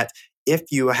evidence that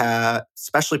if you have,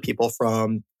 especially people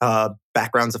from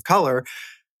backgrounds of color,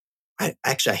 I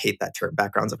hate that term,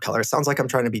 backgrounds of color. It sounds like I'm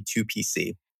trying to be too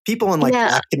PC. People in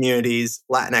Black communities,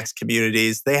 Latinx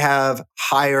communities, they have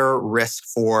higher risk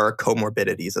for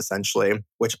comorbidities, essentially,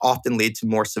 which often lead to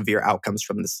more severe outcomes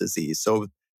from this disease. So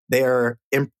they're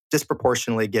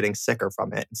disproportionately getting sicker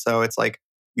from it. And so it's like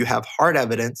you have hard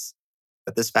evidence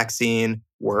that this vaccine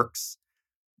works.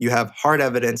 You have hard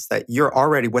evidence that you're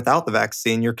already, without the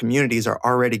vaccine, your communities are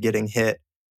already getting hit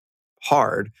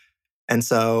hard. And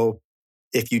so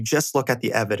if you just look at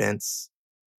the evidence,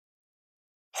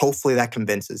 hopefully that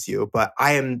convinces you. But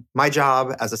my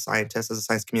job as a scientist, as a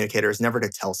science communicator, is never to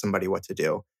tell somebody what to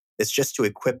do. It's just to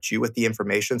equip you with the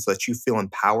information so that you feel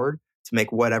empowered to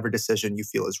make whatever decision you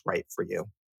feel is right for you.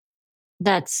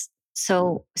 That's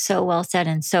so well said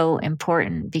and so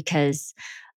important because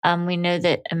we know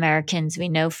that Americans, we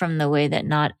know from the way that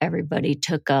not everybody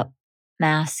took up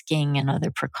masking and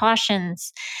other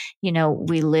precautions.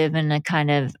 We live in a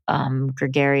kind of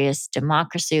gregarious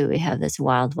democracy. We have this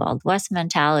wild, wild west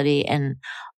mentality. And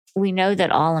we know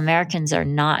that all Americans are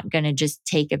not going to just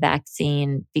take a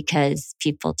vaccine because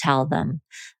people tell them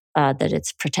that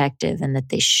it's protective and that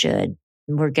they should.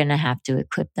 We're going to have to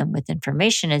equip them with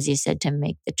information, as you said, to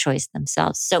make the choice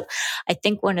themselves. So I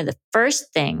think one of the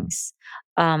first things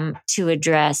to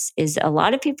address is a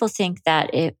lot of people think that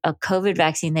if a COVID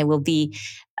vaccine, they will be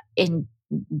in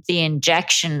the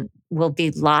injection will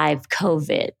be live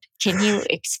COVID. Can you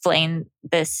explain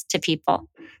this to people?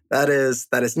 That is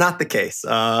not the case.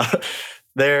 I'm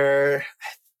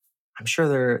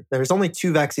sure there's only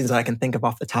 2 vaccines that I can think of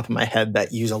off the top of my head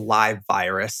that use a live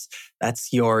virus.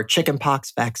 That's your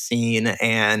chickenpox vaccine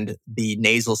and the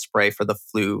nasal spray for the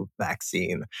flu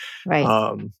vaccine.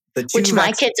 Right. Which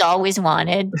my kids always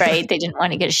wanted, right? They didn't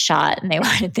want to get a shot and they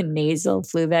wanted the nasal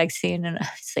flu vaccine. And I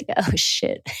was like, oh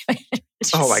shit.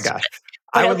 Oh my gosh.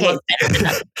 I would love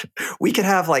we could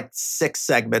have like 6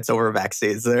 segments over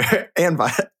vaccines there.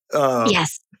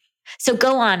 Yes. So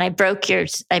go on. I broke your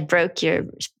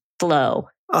flow.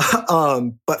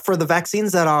 But for the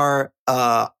vaccines that are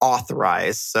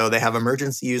authorized, so they have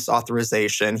emergency use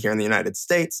authorization here in the United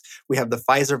States, we have the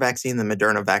Pfizer vaccine, the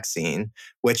Moderna vaccine,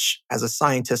 which as a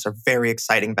scientist are very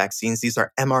exciting vaccines. These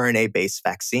are mRNA-based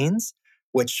vaccines,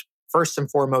 which first and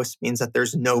foremost means that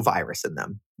there's no virus in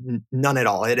them. None at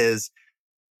all. It is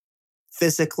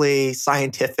physically,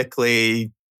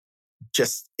 scientifically,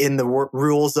 just in the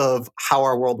rules of how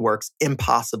our world works,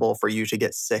 impossible for you to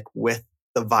get sick with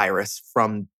the virus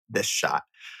from this shot.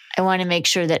 I want to make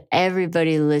sure that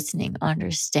everybody listening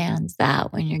understands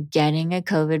that when you're getting a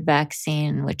COVID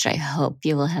vaccine, which I hope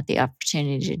you will have the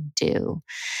opportunity to do,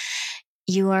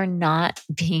 you are not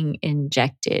being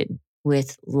injected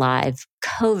with live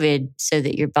COVID so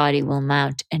that your body will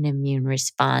mount an immune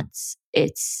response.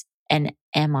 It's an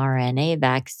mRNA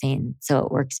vaccine, so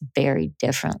it works very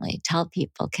differently. Tell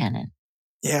people, Kenan.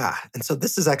 Yeah. And so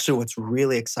this is actually what's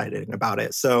really exciting about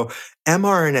it. So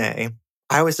mRNA,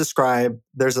 I always describe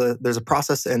there's a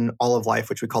process in all of life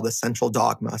which we call the central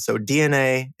dogma. So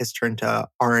DNA is turned to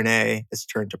RNA, is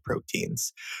turned to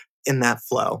proteins in that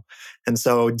flow. And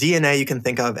so DNA you can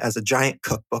think of as a giant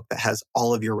cookbook that has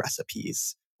all of your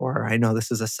recipes. Or I know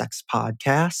this is a sex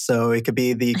podcast, so it could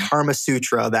be the Karma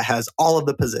Sutra that has all of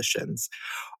the positions.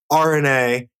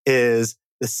 RNA is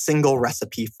the single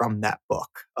recipe from that book,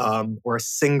 or a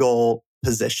single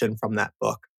position from that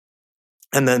book.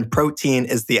 And then protein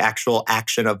is the actual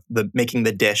action of making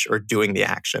the dish or doing the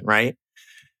action, right?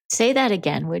 Say that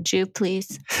again, would you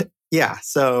please? Yeah.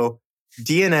 So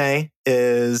DNA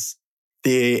is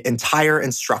the entire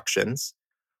instructions.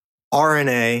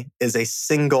 RNA is a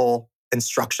single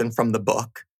instruction from the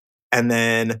book. And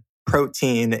then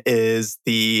protein is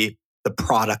the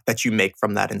product that you make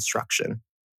from that instruction.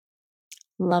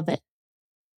 Love it.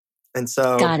 And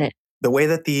so Got it. the way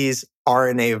that these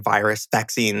RNA virus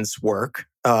vaccines work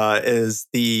is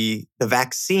the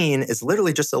vaccine is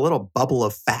literally just a little bubble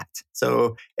of fat.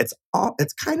 So it's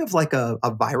kind of like a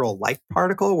viral-like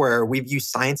particle where we've used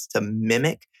science to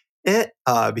mimic it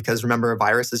because remember, a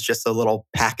virus is just a little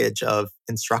package of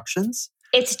instructions.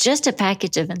 It's just a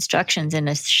package of instructions in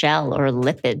a shell or a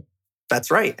lipid. That's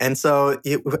right. And so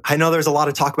I know there's a lot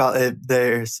of talk about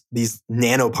there's these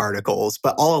nanoparticles,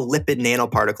 but all a lipid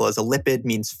nanoparticle is. A lipid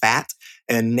means fat,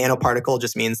 and nanoparticle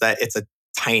just means that it's a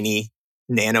tiny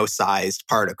nano-sized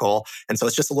particle. And so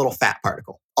it's just a little fat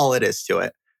particle, all it is to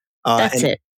it. That's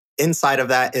it. Inside of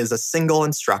that is a single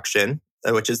instruction,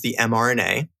 which is the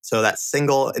mRNA. So that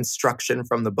single instruction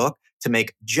from the book to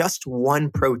make just one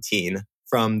protein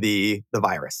from the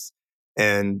virus.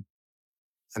 And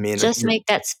I mean, just make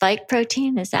that spike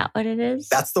protein. Is that what it is?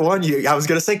 That's the one. I was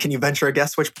going to say, can you venture a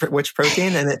guess which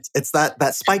protein? And it's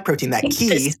that spike protein, that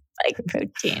key. Spike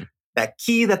protein. That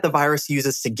key that the virus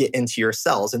uses to get into your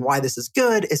cells. And why this is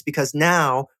good is because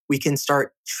now we can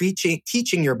start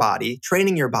teaching your body,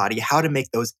 training your body how to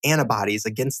make those antibodies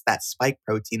against that spike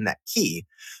protein, that key,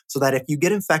 so that if you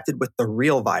get infected with the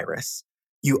real virus,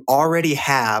 you already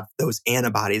have those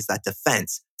antibodies, that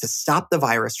defense, to stop the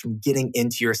virus from getting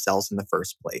into your cells in the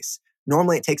first place.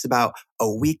 Normally, it takes about a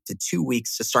week to 2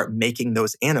 weeks to start making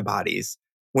those antibodies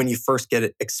when you first get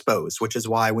it exposed, which is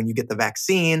why when you get the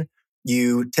vaccine,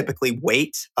 you typically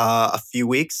wait a few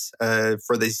weeks.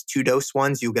 For these 2-dose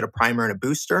ones, you'll get a primer and a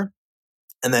booster.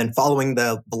 And then following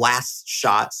the last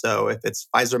shot, so if it's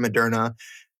Pfizer, Moderna,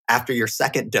 after your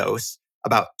second dose,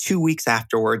 about 2 weeks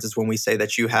afterwards is when we say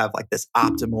that you have like this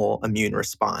optimal immune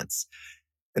response.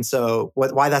 And so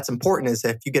why that's important is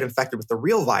if you get infected with the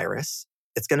real virus,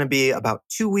 it's going to be about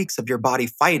 2 weeks of your body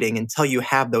fighting until you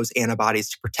have those antibodies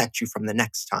to protect you from the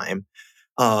next time.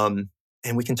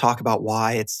 And we can talk about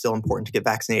why it's still important to get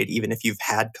vaccinated, even if you've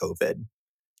had COVID.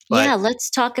 Yeah,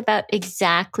 let's talk about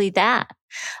exactly that.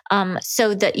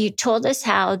 So that you told us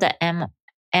how the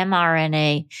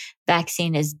mRNA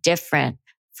vaccine is different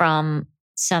from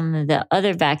some of the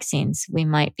other vaccines we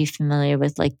might be familiar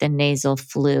with, like the nasal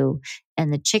flu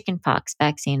and the chickenpox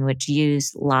vaccine, which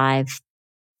use live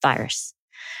virus.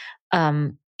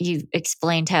 You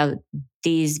explained how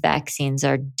these vaccines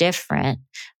are different,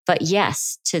 but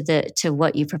yes, to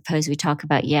what you propose we talk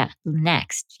about. Yeah,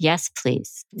 next. Yes,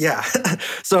 please. Yeah.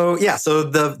 So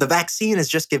the vaccine is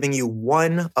just giving you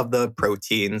one of the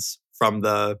proteins from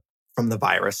the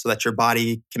virus so that your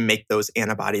body can make those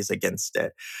antibodies against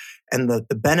it. And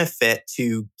the benefit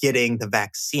to getting the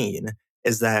vaccine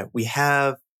is that we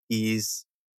have these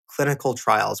clinical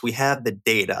trials, we have the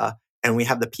data, and we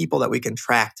have the people that we can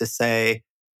track to say,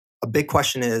 a big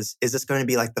question is this going to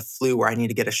be like the flu where I need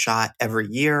to get a shot every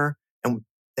year? And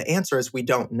the answer is we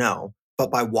don't know. But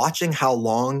by watching how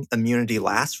long immunity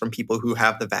lasts from people who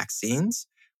have the vaccines,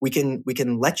 we can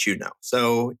let you know.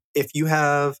 So if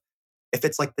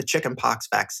it's like the chickenpox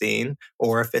vaccine,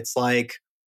 or if it's like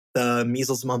the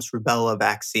measles, mumps, rubella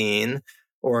vaccine,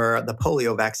 or the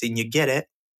polio vaccine, you get it.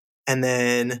 And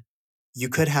then you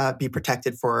could be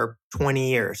protected for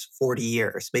 20 years, 40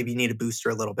 years. Maybe you need a booster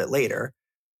a little bit later.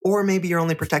 Or maybe you're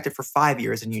only protected for 5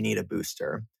 years and you need a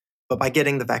booster. But by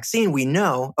getting the vaccine, we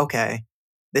know, okay,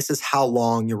 this is how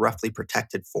long you're roughly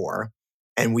protected for.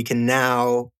 And we can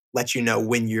now let you know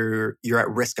when you're at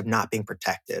risk of not being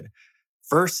protected.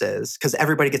 Versus, because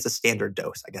everybody gets a standard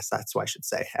dose. I guess that's what I should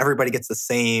say. Everybody gets the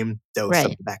same dose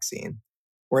of the vaccine.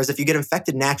 Whereas if you get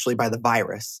infected naturally by the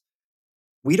virus,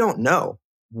 we don't know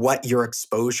what your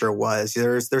exposure was.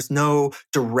 There's no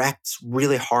direct,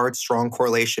 really hard, strong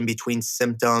correlation between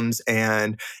symptoms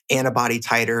and antibody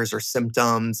titers, or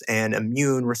symptoms and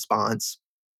immune response.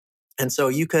 And so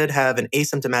you could have an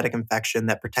asymptomatic infection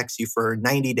that protects you for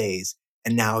 90 days,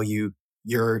 and now you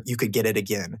could get it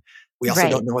again. We also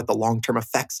don't know what the long-term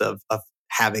effects of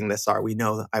having this are. We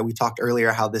know, we talked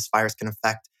earlier how this virus can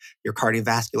affect your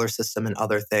cardiovascular system and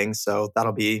other things. So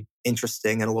that'll be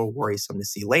interesting and a little worrisome to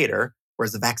see later.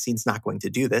 Whereas the vaccine's not going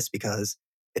to do this because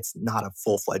it's not a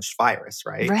full-fledged virus,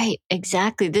 right? Right,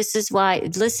 exactly. This is why,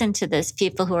 listen to this,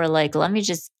 people who are like, let me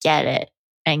just get it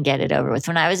and get it over with.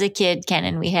 When I was a kid,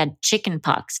 Ken, we had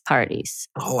chickenpox parties.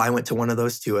 Oh, I went to one of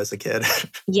those too as a kid.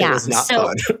 Yeah. It was not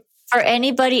fun. For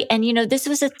anybody, and this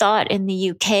was a thought in the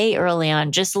UK early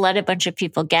on, just let a bunch of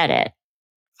people get it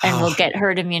and we'll get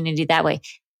herd immunity that way.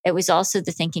 It was also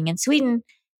the thinking in Sweden.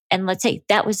 And let's say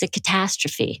that was a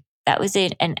catastrophe. That was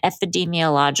an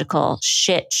epidemiological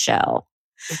shit show.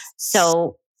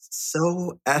 So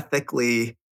so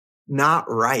ethically not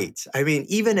right. I mean,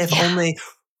 Yeah.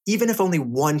 even if only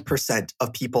 1%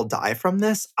 of people die from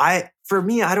this, for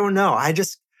me, I don't know.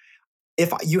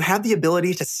 If you have the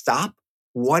ability to stop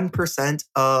 1%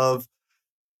 of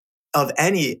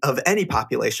any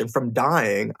population from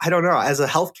dying, I don't know, as a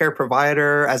healthcare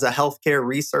provider, as a healthcare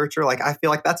researcher, like I feel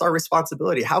like that's our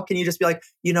responsibility. How can you just be like,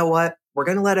 you know what? We're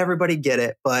going to let everybody get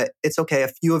it, but it's okay. A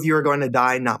few of you are going to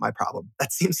die, not my problem.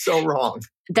 That seems so wrong.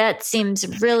 That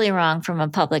seems really wrong from a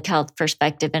public health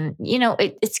perspective. And,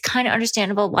 it's kind of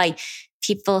understandable why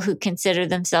people who consider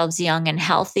themselves young and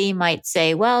healthy might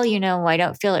say, well, I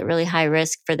don't feel at really high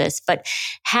risk for this, but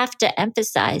have to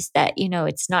emphasize that,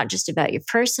 it's not just about your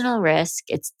personal risk,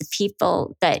 it's the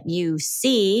people that you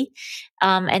see,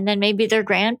 and then maybe their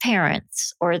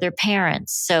grandparents or their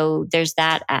parents. So there's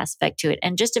that aspect to it.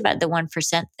 And just about the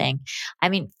 1% thing. I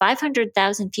mean,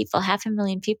 500,000 people,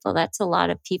 500,000 people, that's a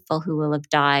lot of people who will have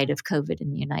died of COVID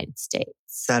in the United States.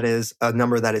 That is a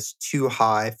number that is too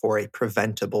high for a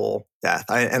preventable death.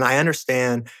 And I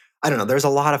understand, I don't know, there's a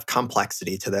lot of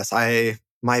complexity to this.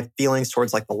 My feelings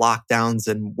towards like the lockdowns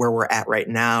and where we're at right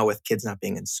now with kids not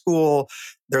being in school,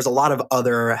 there's a lot of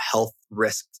other health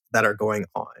risks that are going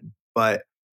on. But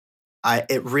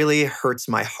it really hurts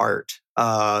my heart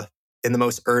in the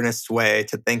most earnest way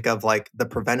to think of like the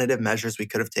preventative measures we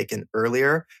could have taken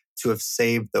earlier to have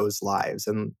saved those lives.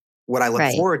 And what I look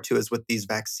Right. forward to is with these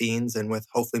vaccines and with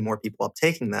hopefully more people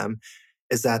uptaking them,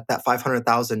 is that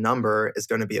 500,000 number is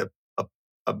going to be a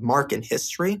mark in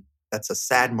history. That's a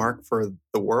sad mark for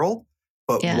the world,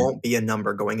 but Yeah. won't be a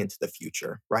number going into the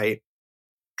future, right?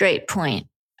 Great point.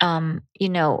 And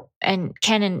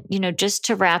Kenan, just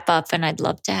to wrap up, and I'd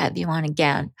love to have you on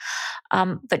again.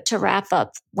 But to wrap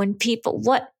up, when people,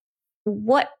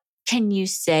 what can you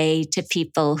say to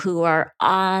people who are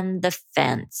on the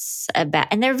fence about,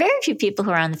 and there are very few people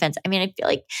who are on the fence. I mean, I feel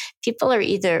like people are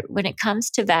either, when it comes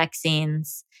to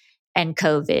vaccines and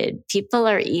COVID, people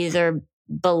are either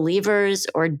believers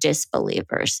or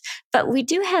disbelievers. But we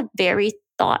do have very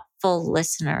thoughtful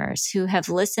listeners who have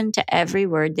listened to every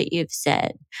word that you've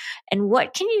said. And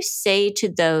what can you say to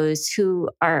those who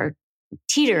are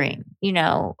teetering,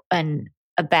 and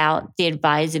about the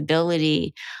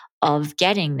advisability of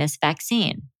getting this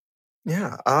vaccine?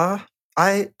 Yeah.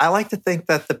 I like to think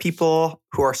that the people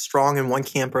who are strong in one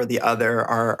camp or the other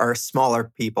are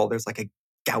smaller people. There's like a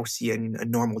Gaussian, a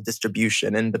normal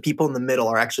distribution, and the people in the middle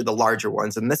are actually the larger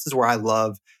ones. And this is where I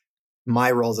love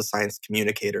my role as a science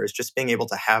communicator, is just being able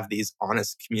to have these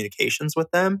honest communications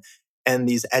with them and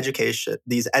these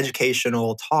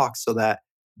educational talks so that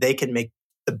they can make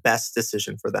the best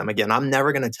decision for them. Again, I'm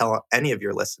never going to tell any of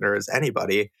your listeners,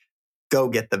 anybody, go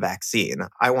get the vaccine.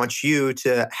 I want you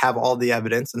to have all the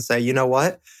evidence and say, you know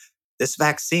what? This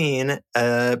vaccine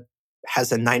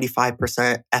has a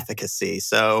 95% efficacy.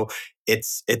 So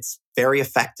it's very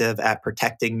effective at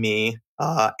protecting me.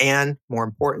 And more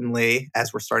importantly,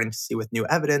 as we're starting to see with new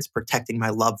evidence, protecting my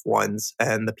loved ones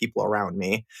and the people around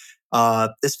me.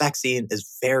 This vaccine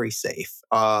is very safe.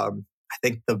 I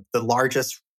think the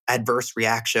largest adverse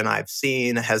reaction I've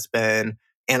seen has been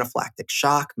anaphylactic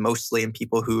shock, mostly in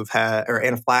people who've had, or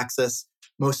anaphylaxis,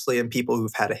 mostly in people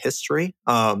who've had a history.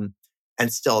 And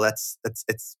still, it's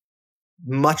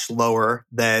much lower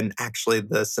than actually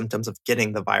the symptoms of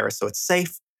getting the virus. So it's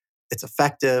safe, it's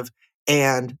effective,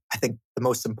 and I think the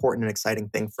most important and exciting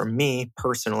thing for me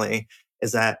personally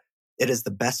is that it is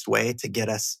the best way to get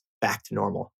us back to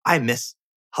normal. I miss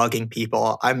hugging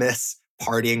people. I miss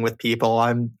partying with people.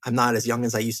 I'm not as young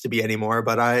as I used to be anymore,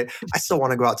 but I still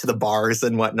want to go out to the bars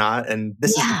and whatnot. And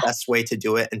this is the Yeah. best way to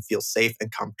do it and feel safe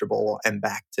and comfortable and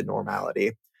back to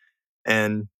normality.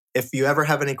 And if you ever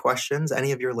have any questions,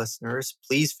 any of your listeners,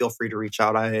 please feel free to reach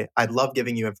out. I'd love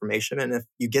giving you information. And if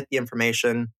you get the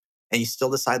information and you still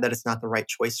decide that it's not the right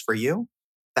choice for you,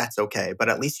 that's okay. But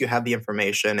at least you have the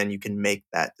information and you can make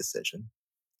that decision.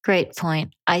 Great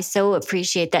point. I so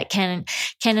appreciate that, Kenan.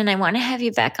 Kenan, I want to have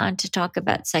you back on to talk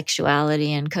about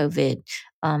sexuality and COVID.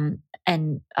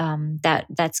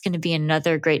 That's going to be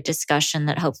another great discussion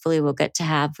that hopefully we'll get to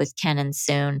have with Kenan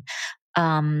soon,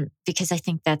 because I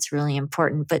think that's really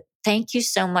important. But thank you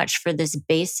so much for this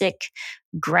basic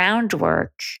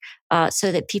groundwork,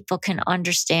 so that people can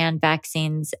understand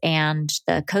vaccines and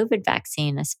the COVID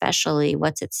vaccine, especially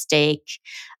what's at stake,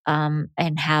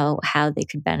 and how they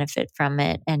could benefit from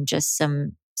it, and just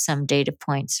some data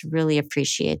points. Really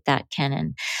appreciate that,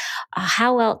 Kenan.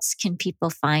 How else can people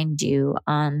find you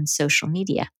on social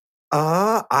media?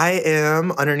 I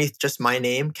am underneath just my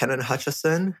name, Kenan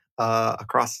Hutchison,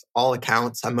 across all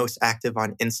accounts. I'm most active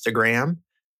on Instagram.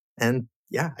 And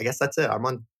yeah, I guess that's it. I'm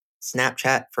on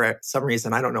Snapchat for some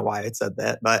reason. I don't know why it said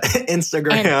that, but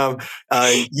Instagram,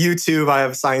 YouTube, I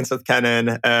have Science with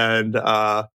Kenan, and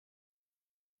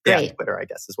Great. Twitter, I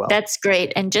guess, as well. That's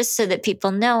great. And just so that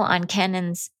people know, on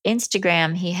Kenan's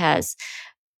Instagram, he has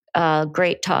a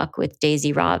great talk with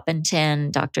Daisy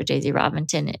Robinson. Dr. Daisy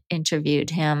Robinson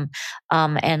interviewed him,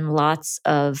 and lots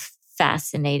of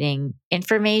fascinating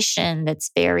information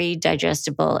that's very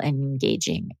digestible and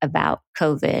engaging about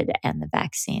COVID and the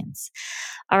vaccines.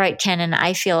 All right, Kenan,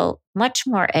 I feel much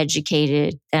more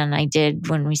educated than I did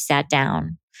when we sat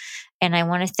down. And I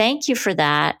want to thank you for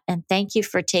that. And thank you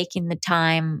for taking the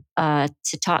time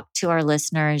to talk to our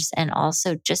listeners. And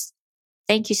also just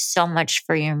thank you so much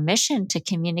for your mission to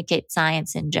communicate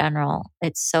science in general.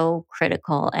 It's so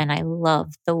critical. And I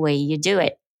love the way you do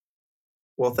it.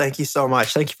 Well, thank you so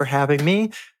much. Thank you for having me.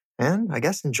 And I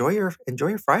guess enjoy your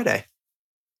Friday,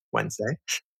 Wednesday.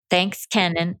 Thanks,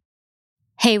 Kenan.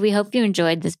 Hey, we hope you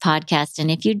enjoyed this podcast.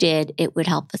 And if you did, it would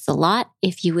help us a lot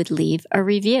if you would leave a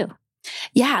review.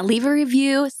 Yeah, leave a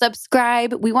review,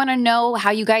 subscribe. We want to know how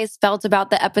you guys felt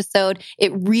about the episode.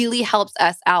 It really helps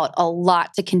us out a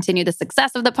lot to continue the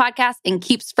success of the podcast and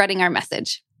keep spreading our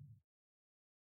message.